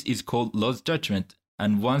series is called Lost Judgment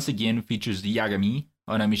and once again features Yagami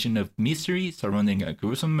on a mission of mystery surrounding a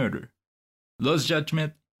gruesome murder. Lost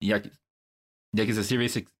Judgment, Yakuza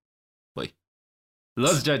series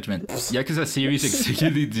Lost Judgment, Yakuza series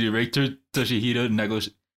executive director Toshihiro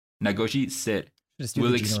Nagoshi said,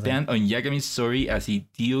 will expand on Yagami's story as he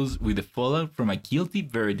deals with the fallout from a guilty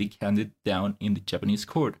verdict handed down in the Japanese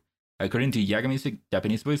court. According to Yagami's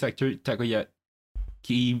Japanese voice actor Takuya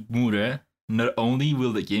Kimura, not only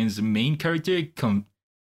will the game's main character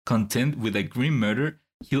contend with a grim murder,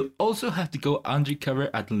 he'll also have to go undercover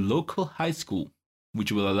at a local high school,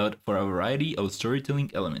 which will allow for a variety of storytelling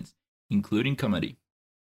elements, including comedy.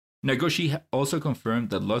 Nagoshi also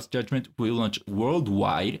confirmed that Lost Judgment will launch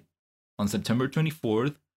worldwide on September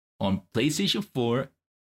 24th on PlayStation 4,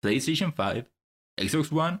 PlayStation 5,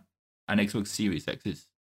 Xbox One, and Xbox Series X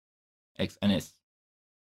and S.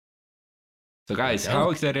 So guys,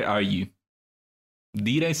 how excited are you?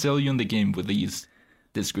 Did I sell you on the game with this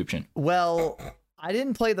description? Well, I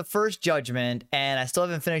didn't play the first Judgment, and I still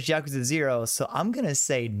haven't finished Yakuza 0, so I'm going to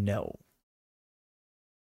say no.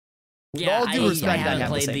 Yeah, I haven't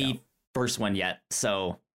played the first one yet,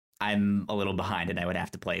 so I'm a little behind, and I would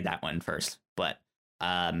have to play that one first. But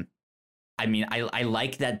I mean, I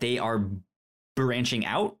like that they are branching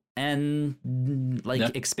out and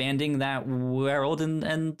expanding that world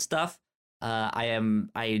and stuff.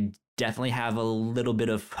 I definitely have a little bit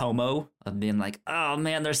of FOMO of being like, oh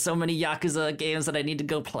man, there's so many Yakuza games that I need to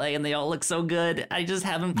go play, and they all look so good. I just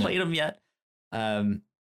haven't played them yet.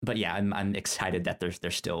 But yeah, I'm excited that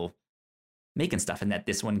they're still making stuff, and that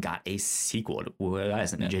this one got a sequel.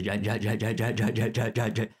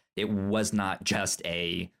 It was not just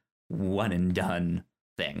a one and done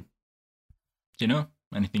thing. Do you know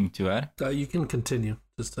anything to add? You can continue.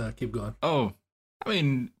 Just keep going. Oh, I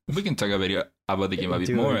mean, we can talk about the game a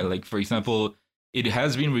bit more. Like, for example, it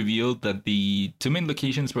has been revealed that the two main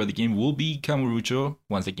locations for the game will be Kamurocho,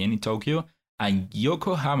 once again in Tokyo, and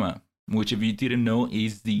Yokohama, which, if you didn't know,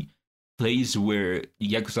 is the place where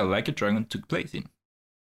Yakuza Like a Dragon took place in.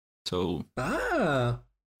 So, I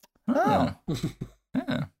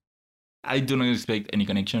do not expect any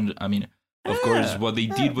connection. I mean, of course, what they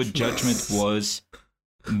did with Judgment was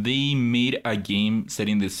they made a game set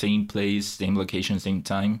in the same place, same location, same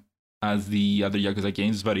time as the other Yakuza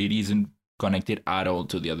games, but it isn't connected at all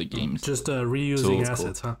to the other games. Just reusing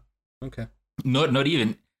assets, cool. Huh? Okay. Not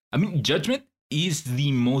even. I mean, Judgment is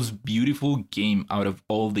the most beautiful game out of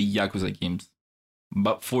all the Yakuza games,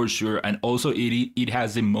 but for sure, and also it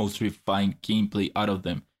has the most refined gameplay out of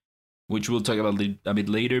them, which we'll talk about a bit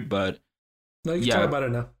later. But no, you can talk about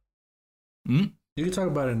it now. You can talk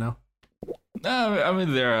about it now. I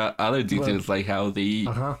mean, there are other details like how they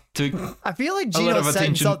took. I feel like Gino's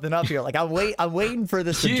setting something up here. Like I'm waiting for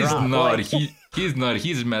this to drop. He's not.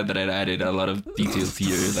 He's mad that I added a lot of details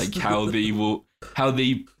here, like how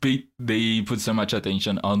they put so much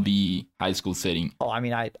attention on the high school setting. Oh, I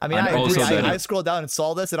mean, I scrolled down and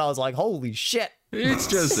saw this, and I was like, holy shit! It's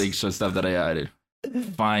just extra stuff that I added.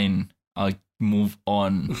 Fine, I'll move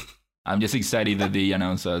on. I'm just excited that they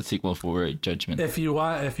announced a sequel for Judgment. If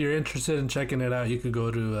you're interested in checking it out, you could go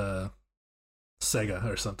to Sega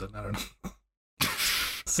or something. I don't know.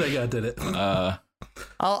 Sega did it.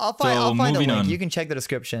 I'll find a link. You can check the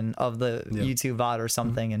description of the YouTube VOD or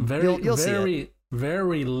something, and you'll see it.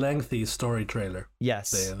 very lengthy story trailer.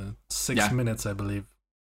 Yes. 6 minutes, I believe,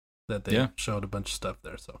 that they showed a bunch of stuff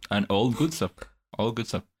there. So and all good stuff. All good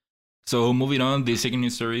stuff. So moving on, the second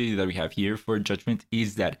news story that we have here for Judgment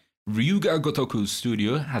is that Ryuga Gotoku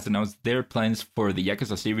Studio has announced their plans for the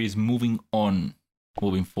Yakuza series moving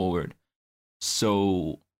forward.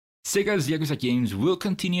 So Sega's Yakuza games will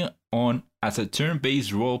continue on as a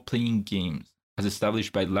turn-based role-playing games, as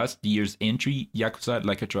established by last year's entry, Yakuza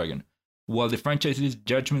Like a Dragon, while the franchise's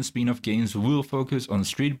Judgment spin-off games will focus on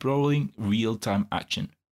street-brawling, real-time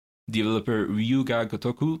action. Developer Ryuga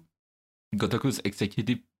Gotoku's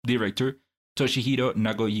executive director, Toshihiro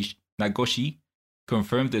Nagoshi,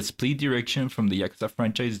 confirmed the split direction from the Yakuza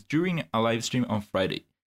franchise during a live stream on Friday,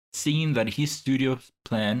 saying that his studio's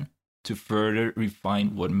plan to further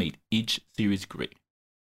refine what made each series great.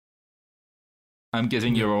 I'm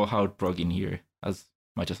guessing you're all heartbroken here, as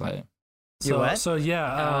much as I am.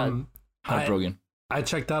 Heartbroken. I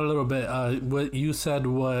checked out a little bit. What you said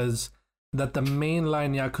was that the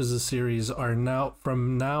mainline Yakuza series are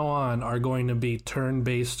from now on are going to be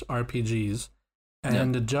turn-based RPGs,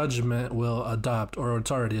 and the Judgment will adopt, or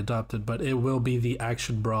it's already adopted, but it will be the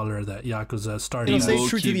action brawler that Yakuza started. It'll stay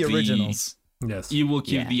true to the originals. Yes. It will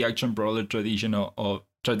keep the action brawler tradition of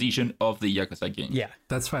the Yakuza game. Yeah.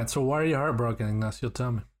 That's fine. So why are you heartbroken, Ignacio?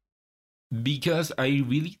 Tell me. Because I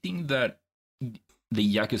really think that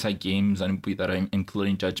the Yakuza games, and with that I'm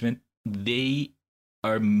including Judgment, they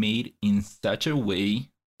are made in such a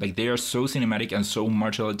way, like they are so cinematic and so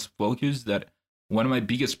martial arts focused, that one of my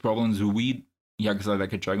biggest problems with Yakuza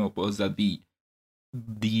Like a Dragon was that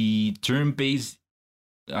the turn-based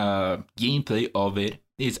gameplay of it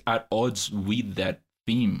is at odds with that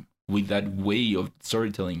theme, with that way of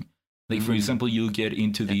storytelling. Like, for example, you get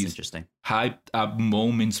into these hyped up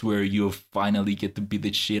moments where you finally get to beat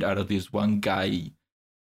the shit out of this one guy,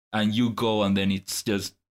 and you go, and then it's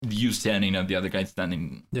just you standing and the other guy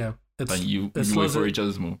standing. Yeah. And you wait for each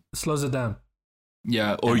other's move. It slows it down.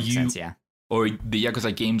 Yeah, or or the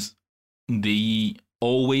Yakuza games, they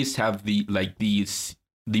always have the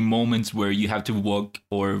moments where you have to walk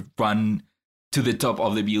or run to the top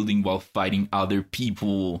of the building while fighting other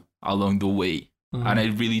people along the way. Mm-hmm. And I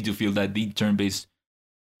really do feel that the turn-based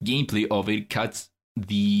gameplay of it cuts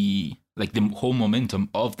the whole momentum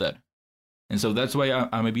of that. And so that's why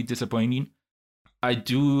I'm a bit disappointed. I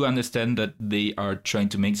do understand that they are trying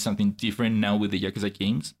to make something different now with the Yakuza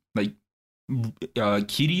games. Like,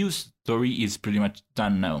 Kiryu's story is pretty much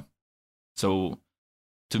done now. So,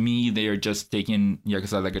 to me, they are just taking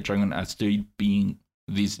Yakuza Like a Dragon as to being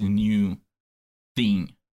this new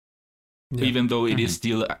thing. Yeah. Even though it is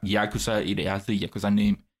still Yakuza, it has the Yakuza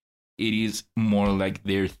name, it is more like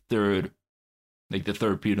their third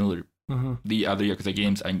pillar. Mm-hmm. The other Yakuza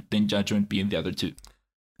games, and then Judgment being the other two.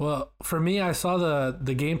 Well, for me, I saw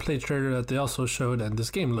the gameplay trailer that they also showed, and this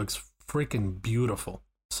game looks freaking beautiful.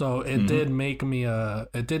 So it did make me,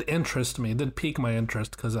 it did interest me. It did pique my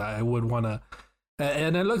interest because I would want to,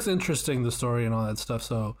 and it looks interesting, the story and all that stuff.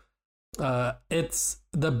 So it's,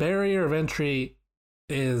 the barrier of entry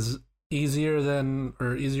is easier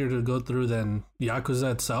to go through than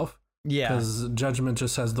Yakuza itself. Yeah. Because Judgment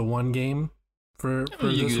just has the one game for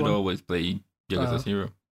you this could one. Always play Yakuza 0.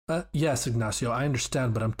 Yes, Ignacio, I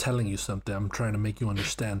understand, but I'm telling you something. I'm trying to make you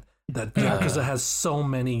understand that Yakuza has so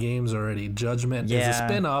many games already. Judgment is a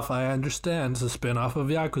spin-off. I understand it's a spin-off of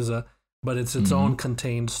Yakuza, but it's its own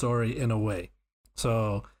contained story in a way.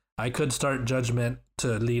 So I could start Judgment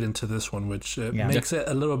to lead into this one, which makes it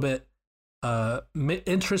a little bit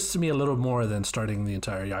interests me a little more than starting the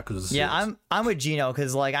entire Yakuza series. Yeah, I'm with Gino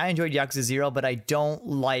because like I enjoyed Yakuza 0, but I don't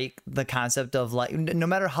like the concept of like no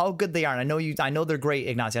matter how good they are. And I know they're great,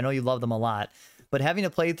 Ignacio. I know you love them a lot, but having to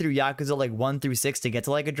play through Yakuza like 1 through 6 to get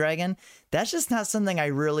to Like a Dragon, that's just not something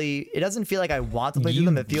it doesn't feel like I want to play through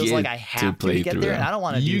them. It feels like I have to get there, and I don't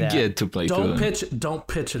want to do that. You get to play through them. Don't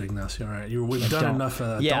pitch it, Ignacio. All right, we've done enough of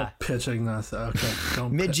that. Yeah. Don't pitch it, Ignacio. Okay,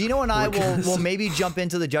 don't pitch. Gino and I will maybe jump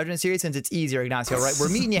into the Judgment series since it's easier, Ignacio, right? We're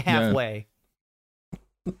meeting you halfway.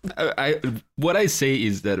 What I say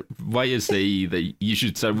is that why I say that you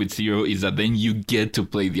should start with 0 is that then you get to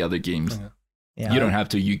play the other games. Yeah. You don't have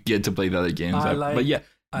to. You get to play the other games. I like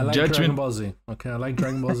Judgment. Dragon Ball Z. Okay, I like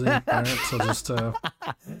Dragon Ball Z. All right, so just relax.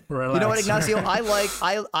 You know what, Ignacio?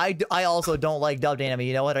 I also don't like dubbed anime.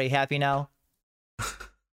 You know what? Are you happy now?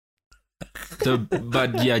 So,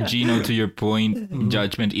 but yeah, Gino, to your point,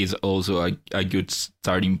 Judgment is also a good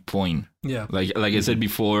starting point. Yeah, like I said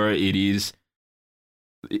before, it is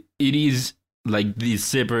like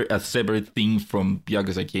a separate thing from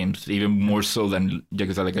Yakuza games, even more so than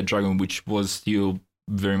Yakuza Like a Dragon, which was still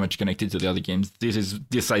very much connected to the other games. This is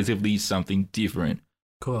decisively something different.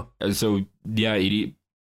 Cool. So yeah,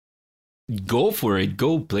 go for it.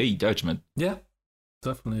 Go play Judgment. Yeah,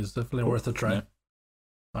 definitely. It's definitely worth a try. Yeah.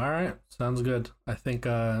 All right, sounds good. I think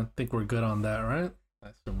we're good on that, right? I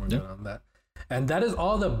assume we're good on that. And that is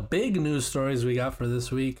all the big news stories we got for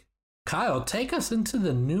this week. Kyle, take us into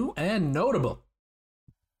the new and notable.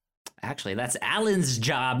 Actually, that's Alan's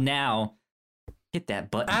job now. Hit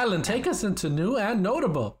that button. Alan, take us into new and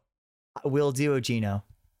notable. Will do, Gino.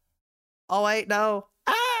 Oh, wait, no.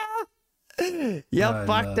 Ah! You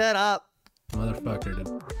fucked it up. Motherfucker did.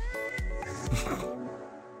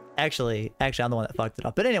 Actually, I'm the one that fucked it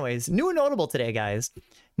up. But anyways, new and notable today, guys.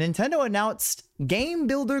 Nintendo announced Game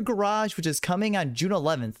Builder Garage, which is coming on June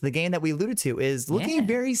 11th. The game that we alluded to is looking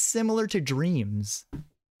very similar to Dreams.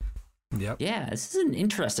 Yep. Yeah, this is an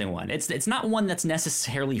interesting one. It's not one that's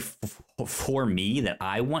necessarily for me that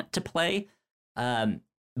I want to play,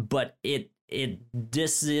 but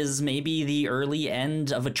this is maybe the early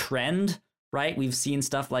end of a trend. Right, we've seen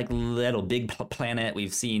stuff like Little Big Planet.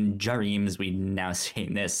 We've seen Dreams. We've now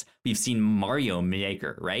seen this. We've seen Mario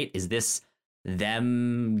Maker. Right? Is this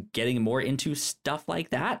them getting more into stuff like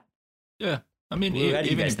that? Yeah, I mean,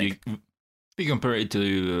 even if you compare it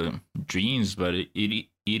to Dreams, but it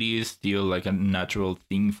is still like a natural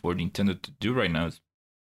thing for Nintendo to do right now.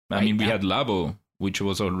 I mean, we had Labo, which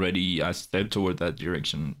was already a step toward that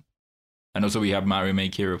direction, and also we have Mario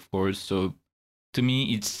Maker, of course. So to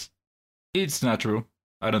me, it's natural.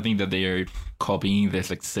 I don't think that they are copying the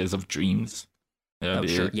success of Dreams.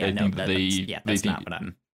 Sure. Yeah, that's not what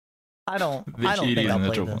I'm. I don't think I'll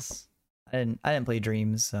play this. I didn't play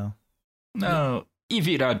Dreams, so. No, if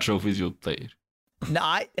it had trophies, you'll play it.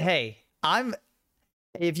 No,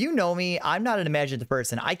 if you know me, I'm not an imaginative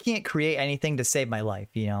person. I can't create anything to save my life.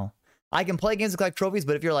 You know, I can play games to collect trophies,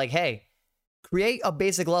 but if you're like, hey, create a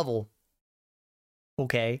basic level,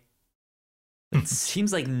 okay. It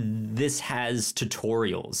seems like this has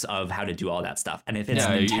tutorials of how to do all that stuff. And if it's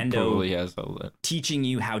Nintendo teaching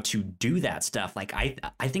you how to do that stuff, like I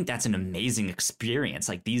think that's an amazing experience.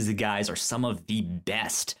 Like these guys are some of the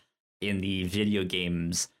best in the video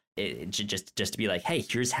games. Just to be like, hey,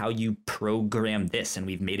 here's how you program this. And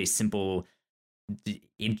we've made a simple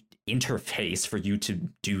interface for you to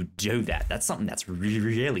do that. That's something that's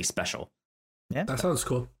really special. Yeah, that sounds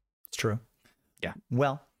cool. It's true. Yeah.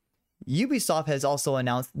 Well, Ubisoft has also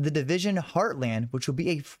announced The Division Heartland, which will be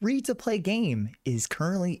a free-to-play game, is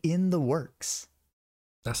currently in the works.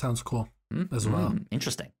 That sounds cool as well.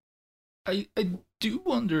 Interesting. I do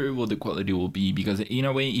wonder what the quality will be, because in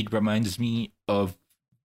a way it reminds me of,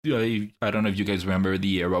 I don't know if you guys remember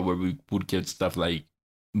the era where we would get stuff like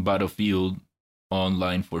Battlefield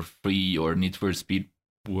Online for free, or Need for Speed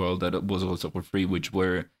World that was also for free, which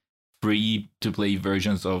were free-to-play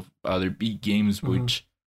versions of other big games, which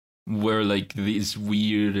were like these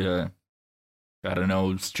weird, I don't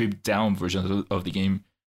know, stripped down versions of the game.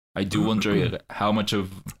 I do wonder how much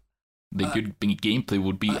of the good gameplay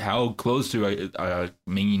would be, how close to a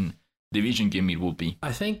main Division game it will be.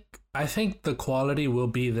 I think the quality will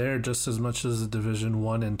be there just as much as the Division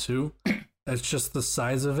 1 and 2. It's just the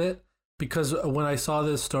size of it. Because when I saw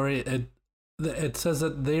this story, it says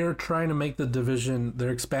that they're trying to make the Division,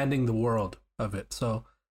 they're expanding the world of it. So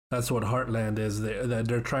that's what Heartland is.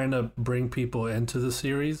 They're trying to bring people into the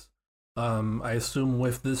series. I assume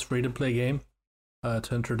with this free-to-play game,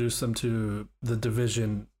 to introduce them to the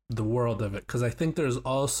Division, the world of it. Because I think there's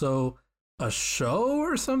also a show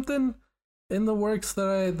or something in the works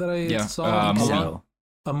that I saw.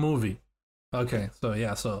 A movie. Okay,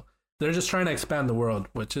 so they're just trying to expand the world,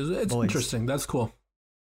 which is interesting. That's cool.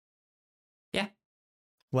 Yeah.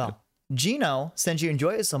 Well, Gino, since you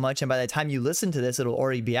enjoy it so much, and by the time you listen to this, it'll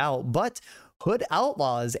already be out, but Hood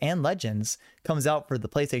Outlaws and Legends comes out for the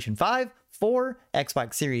PlayStation 5, 4,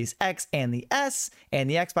 Xbox Series X and the S, and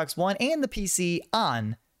the Xbox One and the PC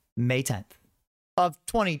on May 10th of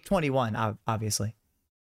 2021, obviously.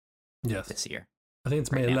 Yes. This year. I think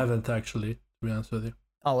it's May 11th, actually, to be honest with you.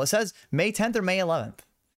 Oh, it says May 10th or May 11th.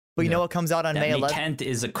 But you know what comes out on May 11th? May 10th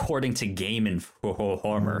is according to Game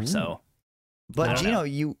Informer, so... But Gino,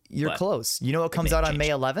 you're close. You know what comes out on May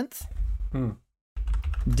 11th?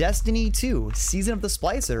 Destiny 2, Season of the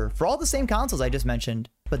Splicer, for all the same consoles I just mentioned,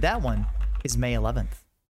 but that one is May 11th.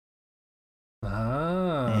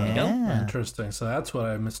 Interesting. So that's what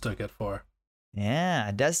I mistook it for.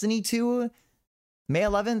 Yeah, Destiny 2, May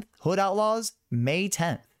 11th, Hood Outlaws, May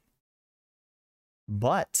 10th.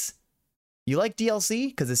 But you like DLC?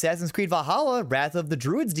 Because Assassin's Creed Valhalla, Wrath of the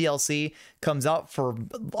Druids DLC comes out for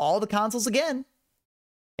all the consoles again.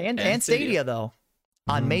 And Stadia, though,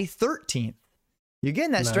 on May 13th. You're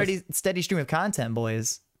getting that steady stream of content,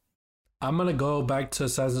 boys. I'm gonna go back to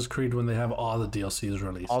Assassin's Creed when they have all the DLCs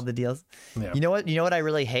released. All the deals. Yeah. You know what I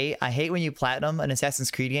really hate? I hate when you platinum an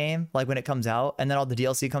Assassin's Creed game, like when it comes out, and then all the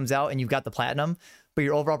DLC comes out, and you've got the platinum, but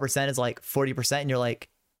your overall percent is like 40%, and you're like,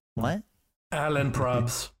 what? Alan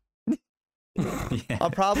probs. Yeah.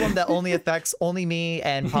 A problem that only affects only me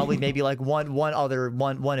and probably maybe like one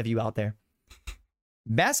of you out there.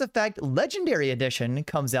 Mass Effect Legendary Edition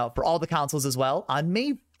comes out for all the consoles as well on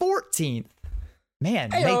May 14th. Man,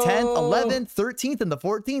 May 10th, 11th, 13th, and the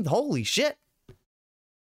 14th. Holy shit.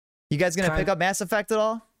 You guys gonna pick up Mass Effect at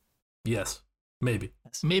all? Yes, maybe.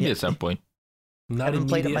 Maybe at some point. Not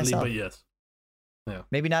immediately, but yes. Yeah.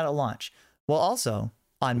 Maybe not at launch. Well, also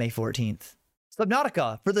on May 14th,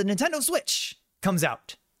 Subnautica for the Nintendo Switch comes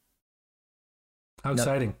out. How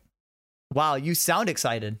exciting. Wow, you sound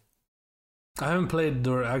excited. I haven't played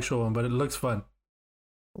the actual one, but it looks fun.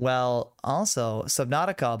 Well, also,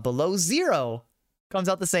 Subnautica Below Zero comes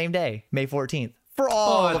out the same day, May 14th, for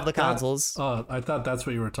all of the consoles. I thought that's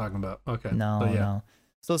what you were talking about. Okay. No.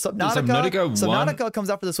 So Subnautica comes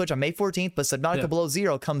out for the Switch on May 14th, but Subnautica Below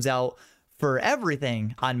Zero comes out for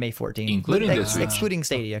everything on May 14th. Including excluding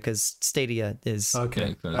Stadia, because Stadia is a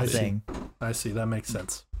thing. I see. That makes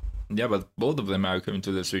sense. Yeah, but both of them are coming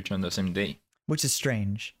to the Switch on the same day. Which is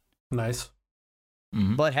strange. Nice.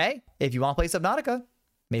 Mm-hmm. But hey, if you want to play Subnautica,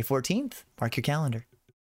 May 14th, mark your calendar.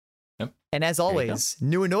 Yep. And as always,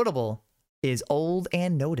 new and notable is old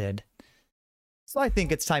and noted. So I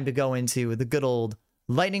think it's time to go into the good old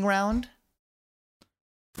lightning round.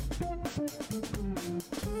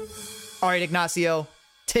 All right, Ignacio,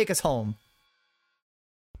 take us home.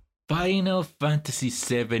 Final Fantasy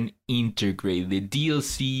VII Integrate, the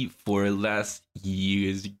DLC for last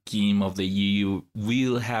year's Game of the Year,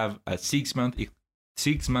 will have a 6 month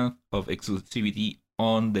of exclusivity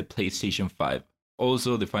on the PlayStation 5.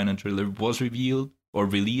 Also, the final trailer was revealed or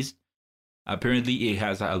released. Apparently, it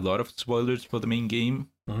has a lot of spoilers for the main game.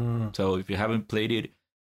 So if you haven't played it,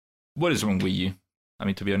 what is wrong with you? I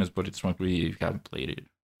mean, to be honest, what is wrong with you if you haven't played it?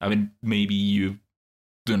 I mean, maybe you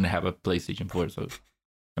don't have a PlayStation 4, so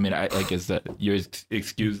I mean, I guess that you're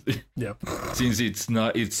excused. Yeah. Since it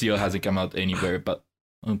still hasn't come out anywhere but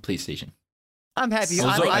on PlayStation. I'm happy.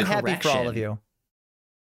 Also, I'm happy for all of you.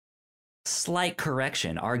 Slight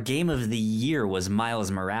correction. Our game of the year was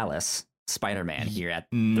Miles Morales, Spider-Man here at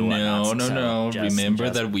the No. Remember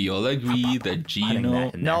that we all agree that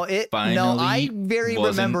Gino I very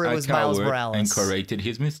remember it was Miles Morales and corrected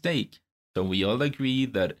his mistake. So we all agree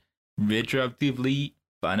that retroactively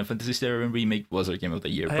Final Fantasy VII Remake was our game of the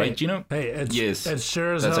year, right, Gino? Hey, it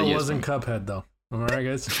sure as hell wasn't Cuphead, though. Am I right,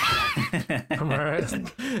 guys? Am I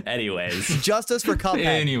right? Anyways. Justice for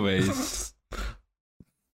Cuphead.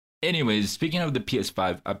 Anyways, speaking of the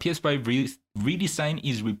PS5, a PS5 redesign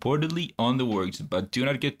is reportedly on the works, but do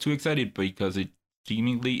not get too excited because it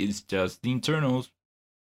seemingly is just the internals.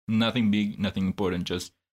 Nothing big, nothing important,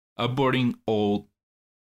 just a boring old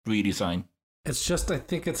redesign. It's just, I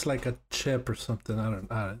think it's like a chip or something. I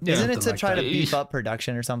don't. Isn't it to try to beef up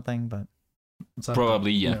production or something? But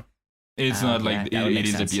probably, yeah. It's not like it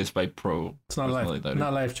is a PS5 Pro. It's not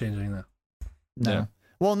life changing though. No. Yeah.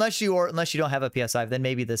 Well, unless you don't have a PS5, then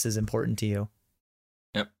maybe this is important to you.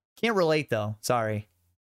 Yep. Can't relate though. Sorry.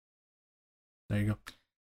 There you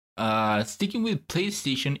go. Sticking with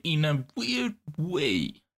PlayStation in a weird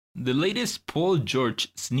way, the latest Paul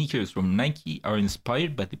George sneakers from Nike are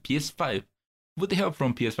inspired by the PS5 with the help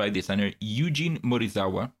from PS5 designer Eugene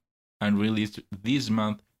Morizawa and released this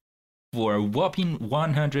month for a whopping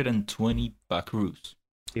 120 buckaroos.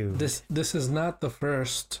 Dude. This is not the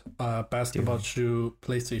first basketball shoe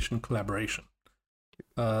PlayStation collaboration.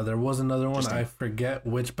 There was another one. I forget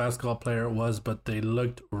which basketball player it was, but they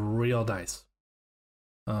looked real nice.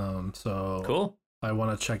 So cool. I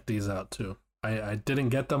want to check these out too. I didn't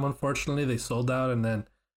get them, unfortunately. They sold out and then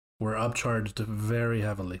were upcharged very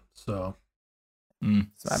heavily. So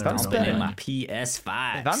if I'm spending my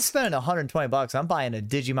PS5, if I'm spending $120, I'm buying a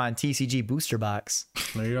Digimon TCG booster box.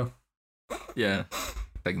 There you go. Yeah.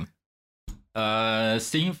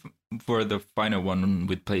 Staying for the final one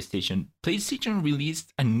with PlayStation. PlayStation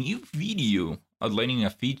released a new video outlining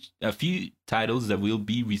a few titles that will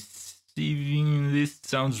be receiving. This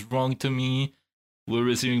sounds wrong to me. We're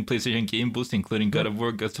receiving PlayStation Game Boost, including God of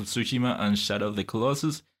War, Ghost of Tsushima, and Shadow of the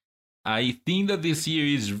Colossus. I think that this year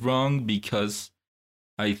is wrong because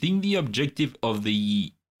I think the objective of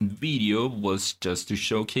the video was just to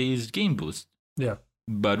showcase Game Boost. Yeah.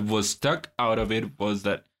 But what stuck out of it was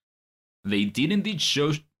that they did indeed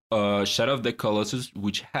show Shadow of the Colossus,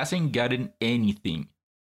 which hasn't gotten anything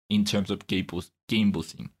in terms of game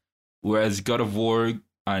boosting. whereas God of War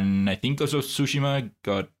and I think also Tsushima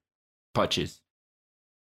got patches.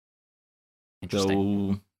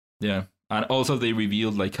 Interesting. So yeah, and also they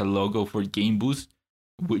revealed like a logo for Game Boost,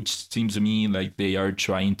 which seems to me like they are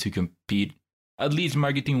trying to compete, at least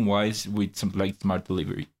marketing wise, with some like smart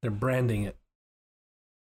delivery. They're branding it.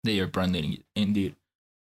 They are branding it indeed.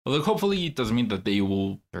 Although hopefully it doesn't mean that they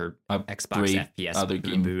will Or upgrade Xbox FPS other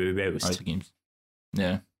boost. games.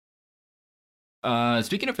 Yeah.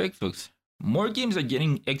 Speaking of Xbox, more games are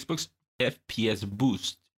getting Xbox FPS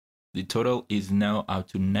boost. The total is now up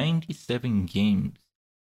to 97 games.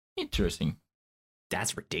 Interesting.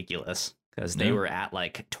 That's ridiculous because they were at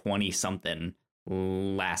like 20 something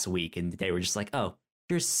last week, and they were just like, "Oh,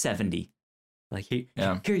 here's 70. Like here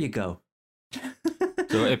you go."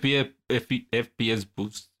 So FPS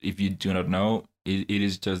boost, if you do not know, it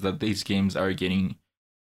is just that these games are getting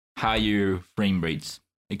higher frame rates.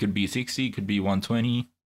 It could be 60, it could be 120.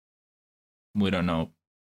 We don't know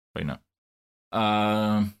right now.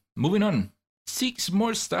 Moving on. 6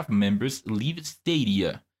 more staff members leave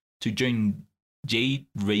Stadia to join Jade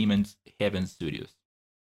Raymond's Heaven Studios.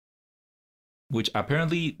 Which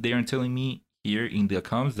apparently they are telling me here in the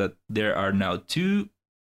accounts that there are now 2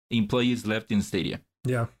 employees left in Stadia.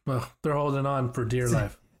 Yeah, well, they're holding on for dear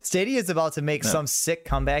life. Stadia is about to make some sick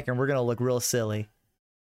comeback, and we're gonna look real silly.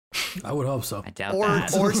 I would hope so. I doubt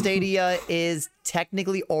that. Or Stadia is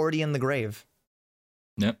technically already in the grave.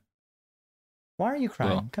 Yep. Why are you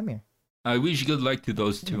crying? Well, Come here. I wish good luck to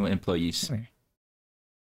those 2 employees. Come here.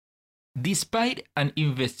 Despite an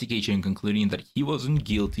investigation concluding that he wasn't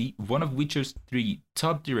guilty, one of Witcher's 3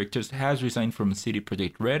 top directors has resigned from CD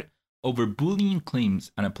Projekt Red over bullying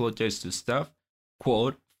claims and apologized to staff,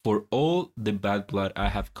 quote, "for all the bad blood I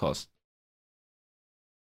have caused."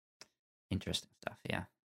 Interesting stuff, yeah.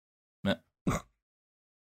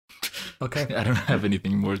 Okay. I don't have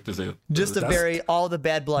anything more to say. Just to bury all the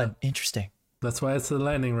bad blood. Interesting. That's why it's the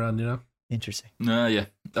lightning round, you know? Interesting. Yeah.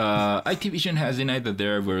 Activision has denied that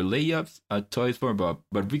there were layoffs at Toys for Bob,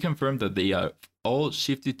 but reconfirmed that they are all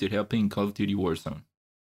shifted to helping Call of Duty Warzone.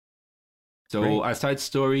 So a side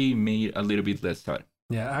story made a little bit less hard.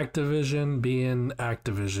 Yeah, Activision being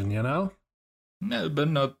Activision, you know? No, but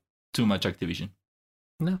not too much Activision.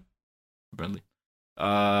 No. Apparently.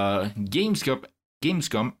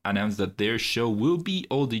 Gamescom announced that their show will be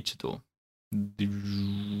all digital.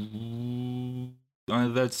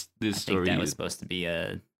 That's this story. I think that was supposed to be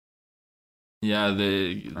a... Yeah,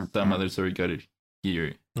 some other story got it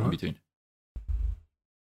here in between.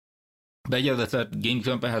 But yeah, that's that.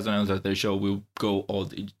 Gamescom has announced that their show will go all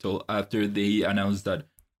digital after they announced that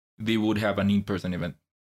they would have an in-person event.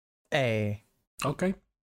 Hey. Okay.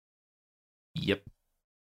 Yep.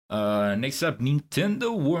 Next up,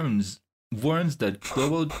 Nintendo warns that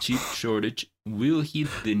global chip shortage will hit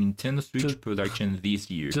the Nintendo Switch production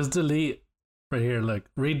this year. Just delete right here. Look,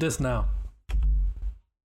 read this now.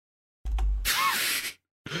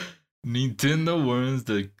 Nintendo warns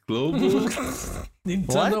the global.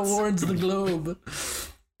 Nintendo warns the globe.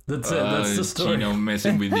 That's it. That's the story.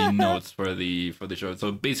 Messing with the notes for the show.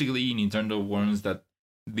 So basically, Nintendo warns that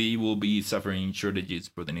they will be suffering shortages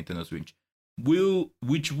for the Nintendo Switch,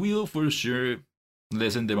 which will for sure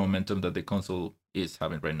lessen the momentum that the console is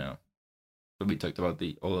having right now. So we talked about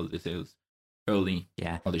all of the sales early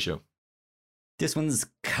on the show. This one's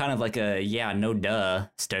kind of like a no duh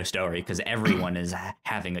story because everyone is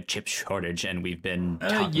having a chip shortage, and we've been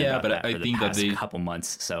talking about that for the past couple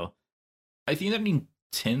months. So I think that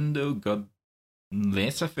Nintendo got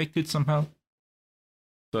less affected somehow.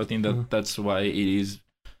 So I think that that's why it is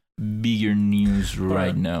bigger news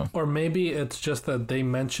right now. Or maybe it's just that they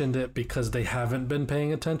mentioned it because they haven't been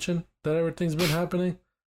paying attention that everything's been happening.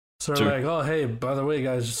 So they're like, oh, hey, by the way,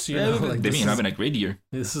 guys, just they've been having a great year.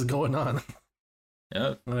 This is going on.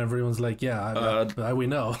 Yeah. And everyone's like, yeah, we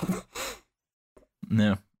know.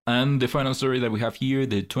 No. And the final story that we have here,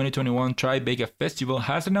 the 2021 Tribeca Festival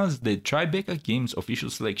has announced the Tribeca Games official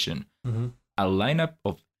selection. A lineup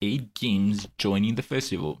of 8 games joining the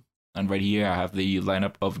festival. And right here I have the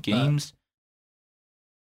lineup of games.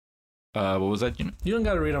 What was that? You don't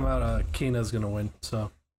got to read them out. Kina's going to win,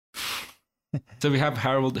 so. So we have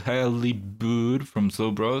Harold Halibut from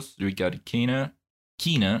Slow Bros. We got Kina,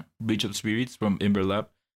 Bridge of Spirits from Ember Lab,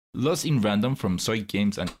 Lost in Random from Soy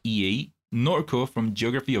Games and EA, Norco from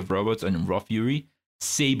Geography of Robots and Raw Fury,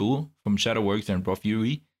 Sable from Shadowworks and Raw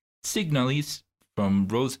Fury, Signalis from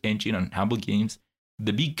Rose Engine and Humble Games,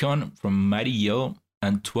 The Big Con from Mighty Yell,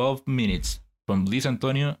 and 12 Minutes from Liz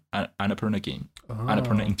Antonio and Annapurna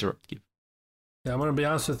Interactive. Yeah, I'm going to be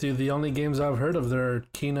honest with you. The only games I've heard of there are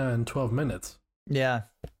Kina and 12 Minutes. Yeah.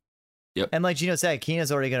 Yep. And like Gino said,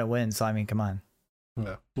 Keena's already gonna win. So I mean, come on.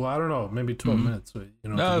 Yeah. Well, I don't know. Maybe 12 minutes. But,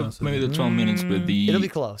 no, maybe the 12 minutes with the. It'll be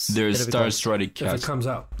close. Their star-studded cast. If it comes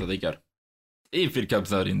out. That they got. If it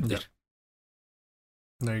comes out in. Yeah.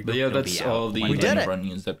 There you go. But yeah, that's all the run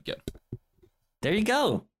news that we get. There you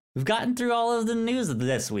go. We've gotten through all of the news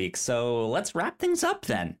this week, so let's wrap things up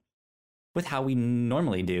then with how we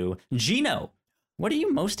normally do. Gino, what are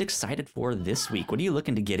you most excited for this week? What are you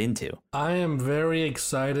looking to get into? I am very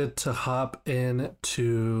excited to hop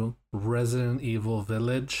into Resident Evil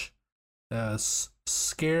Village.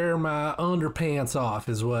 Scare my underpants off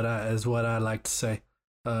is what I like to say.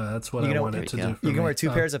 That's what I wanted to do. You can wear 2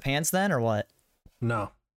 pairs of pants then, or what?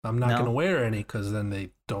 No, I'm not going to wear any because then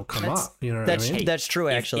they don't come off. You know what I mean? That's true,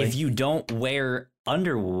 actually. If you don't wear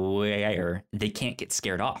underwear, they can't get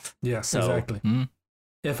scared off. Yeah, so, exactly.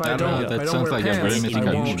 If I don't wear pants,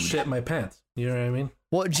 I won't shit my pants. You know what I mean?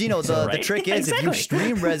 Well, Gino, the trick is if you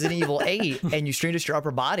stream Resident Evil 8 and you stream just your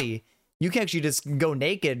upper body, you can actually just go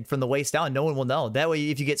naked from the waist down. No one will know. That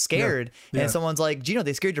way, if you get scared and someone's like, Gino,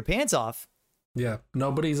 they scared your pants off. Yeah,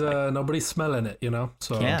 nobody's smelling it, you know.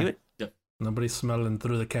 So can't do it. Yep. Nobody's smelling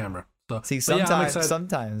through the camera. So see,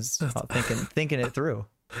 sometimes thinking it through.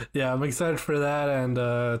 Yeah, I'm excited for that and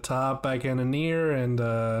to hop back in a Nier and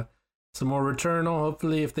some more Returnal.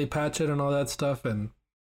 Hopefully, if they patch it and all that stuff, and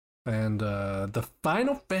the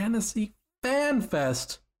Final Fantasy Fan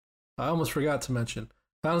Fest. I almost forgot to mention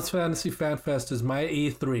Final Fantasy Fan Fest is my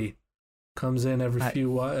E3. Comes in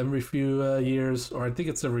every few years, or I think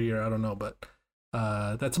it's every year. I don't know, but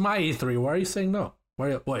that's my E3. Why are you saying no?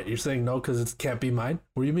 What you're saying no because it can't be mine?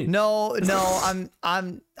 What do you mean? No,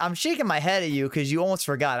 I'm shaking my head at you because you almost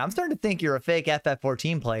forgot. I'm starting to think you're a fake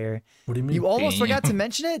FF14 player. What do you mean? You almost forgot to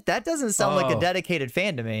mention it. That doesn't sound like a dedicated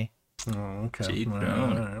fan to me. Oh, okay.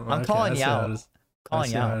 I'm calling you out.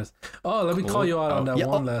 Calling out. Oh, let me call you out on that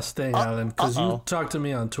one last thing, Alan, because you talked to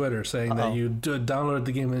me on Twitter saying that you downloaded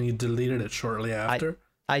the game and you deleted it shortly after.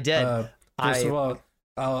 I did. First of all,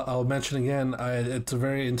 I'll mention again. It's a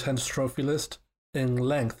very intense trophy list in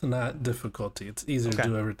length, not difficulty. It's easy to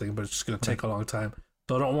do everything, but it's just going to take a long time.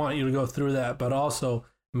 So I don't want you to go through that. But also,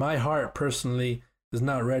 my heart personally is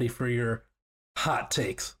not ready for your hot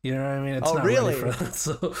takes. You know what I mean? It's not ready for that.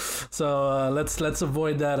 So let's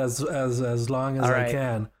avoid that as long as I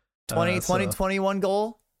can. 2021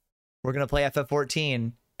 goal. We're gonna play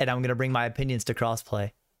FF14, and I'm gonna bring my opinions to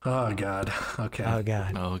crossplay. Oh God. Okay. Oh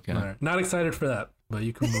God. Right. Not excited for that, but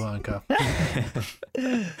you can move on, Kyle.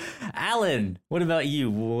 Alan, what about you?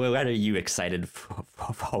 What are you excited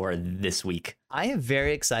for this week? I am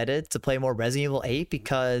very excited to play more Resident Evil 8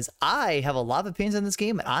 because I have a lot of opinions on this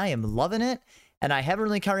game, and I am loving it. And I haven't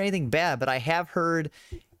really encountered anything bad, but I have heard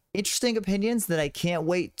interesting opinions that I can't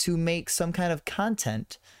wait to make some kind of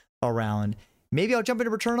content around. Maybe I'll jump into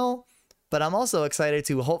Returnal, but I'm also excited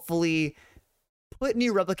to hopefully put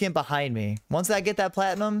Nier Replicant behind me. Once I get that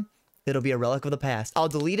platinum, it'll be a relic of the past. I'll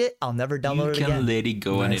delete it. I'll never download it again. You can let it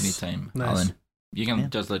go at any time, Alan. You can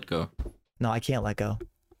just let go. No, I can't let go.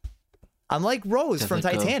 I'm like Rose from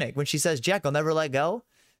Titanic when she says, Jack, I'll never let go.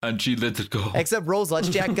 And she lets it go. Except Rose lets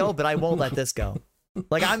Jack go, but I won't let this go.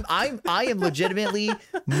 Like I am legitimately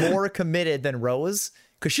more committed than Rose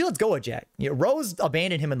because she lets go of Jack. You know, Rose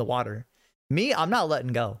abandoned him in the water. Me, I'm not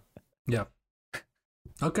letting go. Yeah.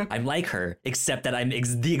 Okay. I'm like her, except that I'm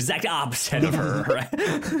the exact opposite of her. Right?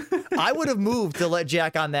 I would have moved to let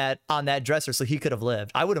Jack on that dresser so he could have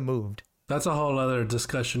lived. I would have moved. That's a whole other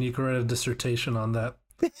discussion. You could write a dissertation on that.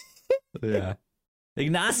 Yeah.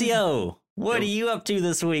 Ignacio, what are you up to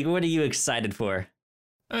this week? What are you excited for?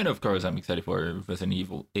 I mean, of course, I'm excited for Resident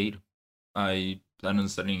Evil 8. I plan on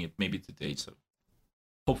starting it maybe today, so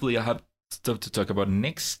hopefully I have stuff to talk about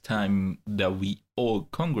next time that we all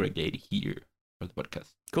congregate here for the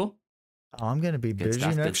podcast. Cool. Oh, I'm going to be busy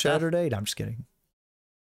next Saturday. No, I'm just kidding.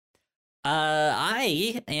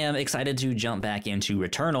 I am excited to jump back into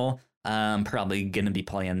Returnal. I'm probably going to be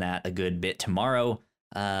playing that a good bit tomorrow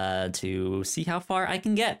to see how far I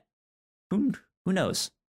can get. Who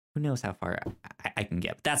knows? Who knows how far I can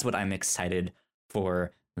get? But that's what I'm excited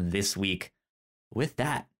for this week. With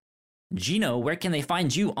that, Gino, where can they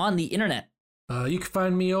find you on the internet? You can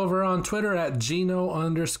find me over on Twitter at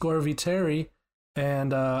Gino_Viteri.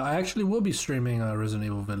 And I actually will be streaming Resident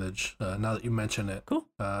Evil Village now that you mention it. Cool.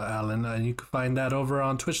 Alan, and you can find that over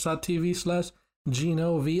on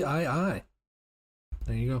twitch.tv/GinoVii.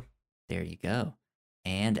 There you go. There you go.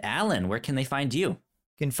 And Alan, where can they find you?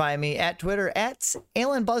 You can find me at Twitter at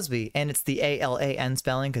Alan Busby, and it's the ALAN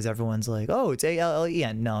spelling because everyone's like, "Oh, it's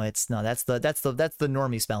ALLEN." No, it's no. That's the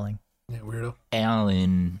normie spelling. Yeah, weirdo.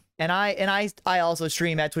 Alan. And I also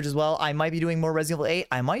stream at Twitch as well. I might be doing more Resident Evil 8.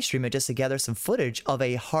 I might stream it just to gather some footage of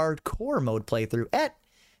a hardcore mode playthrough at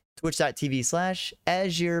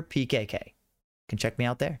twitch.tv/AzurePKK. You can check me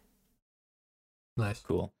out there. Nice.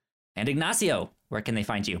 Cool. And Ignacio, where can they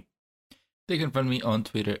find you? They can find me on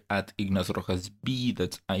Twitter at IgnacioRojasB.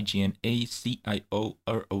 That's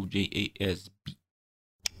IGNACIOROJASB.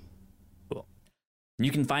 Cool.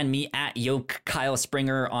 You can find me at Kyle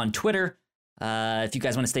Springer on Twitter. If you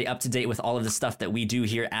guys want to stay up to date with all of the stuff that we do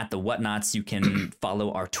here at The Whatnots, you can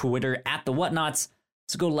follow our Twitter at The Whatnots.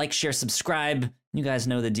 So go like, share, subscribe. You guys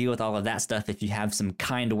know the deal with all of that stuff. If you have some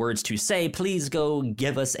kind words to say, please go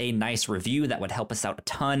give us a nice review. That would help us out a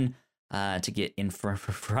ton to get in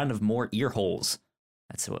front of more ear holes.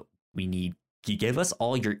 That's what we need. You give us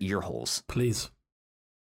all your ear holes. Please.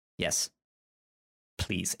 Yes.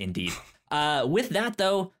 Please, indeed. With that,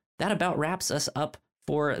 though, that about wraps us up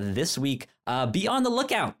for this week. Be on the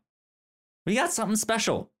lookout. We got something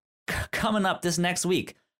special coming up this next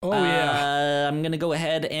week. Oh, yeah. I'm going to go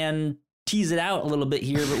ahead and tease it out a little bit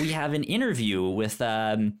here, but we have an interview with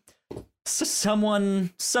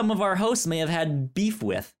someone some of our hosts may have had beef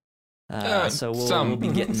with. So we'll be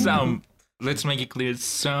getting some. Let's make it clear.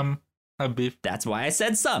 Some have beef. That's why I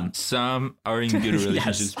said some. Some are in good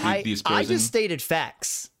relationships with this person. I just stated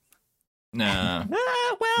facts. Nah. Well,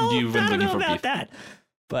 I don't know about that.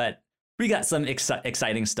 But we got some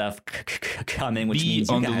exciting stuff coming, which means you guys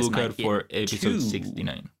on the lookout might for episode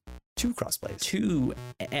 69. 2 crossplays. 2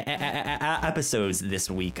 episodes this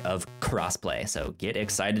week of crossplay. So get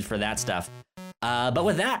excited for that stuff. But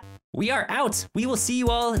with that, we are out. We will see you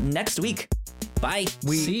all next week. Bye.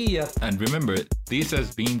 See ya. And remember, this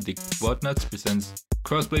has been the Whatnots presents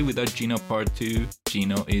Crossplay without Gino Part 2.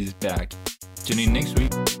 Gino is back. Tune in next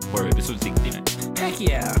week for episode 69. Heck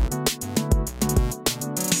yeah.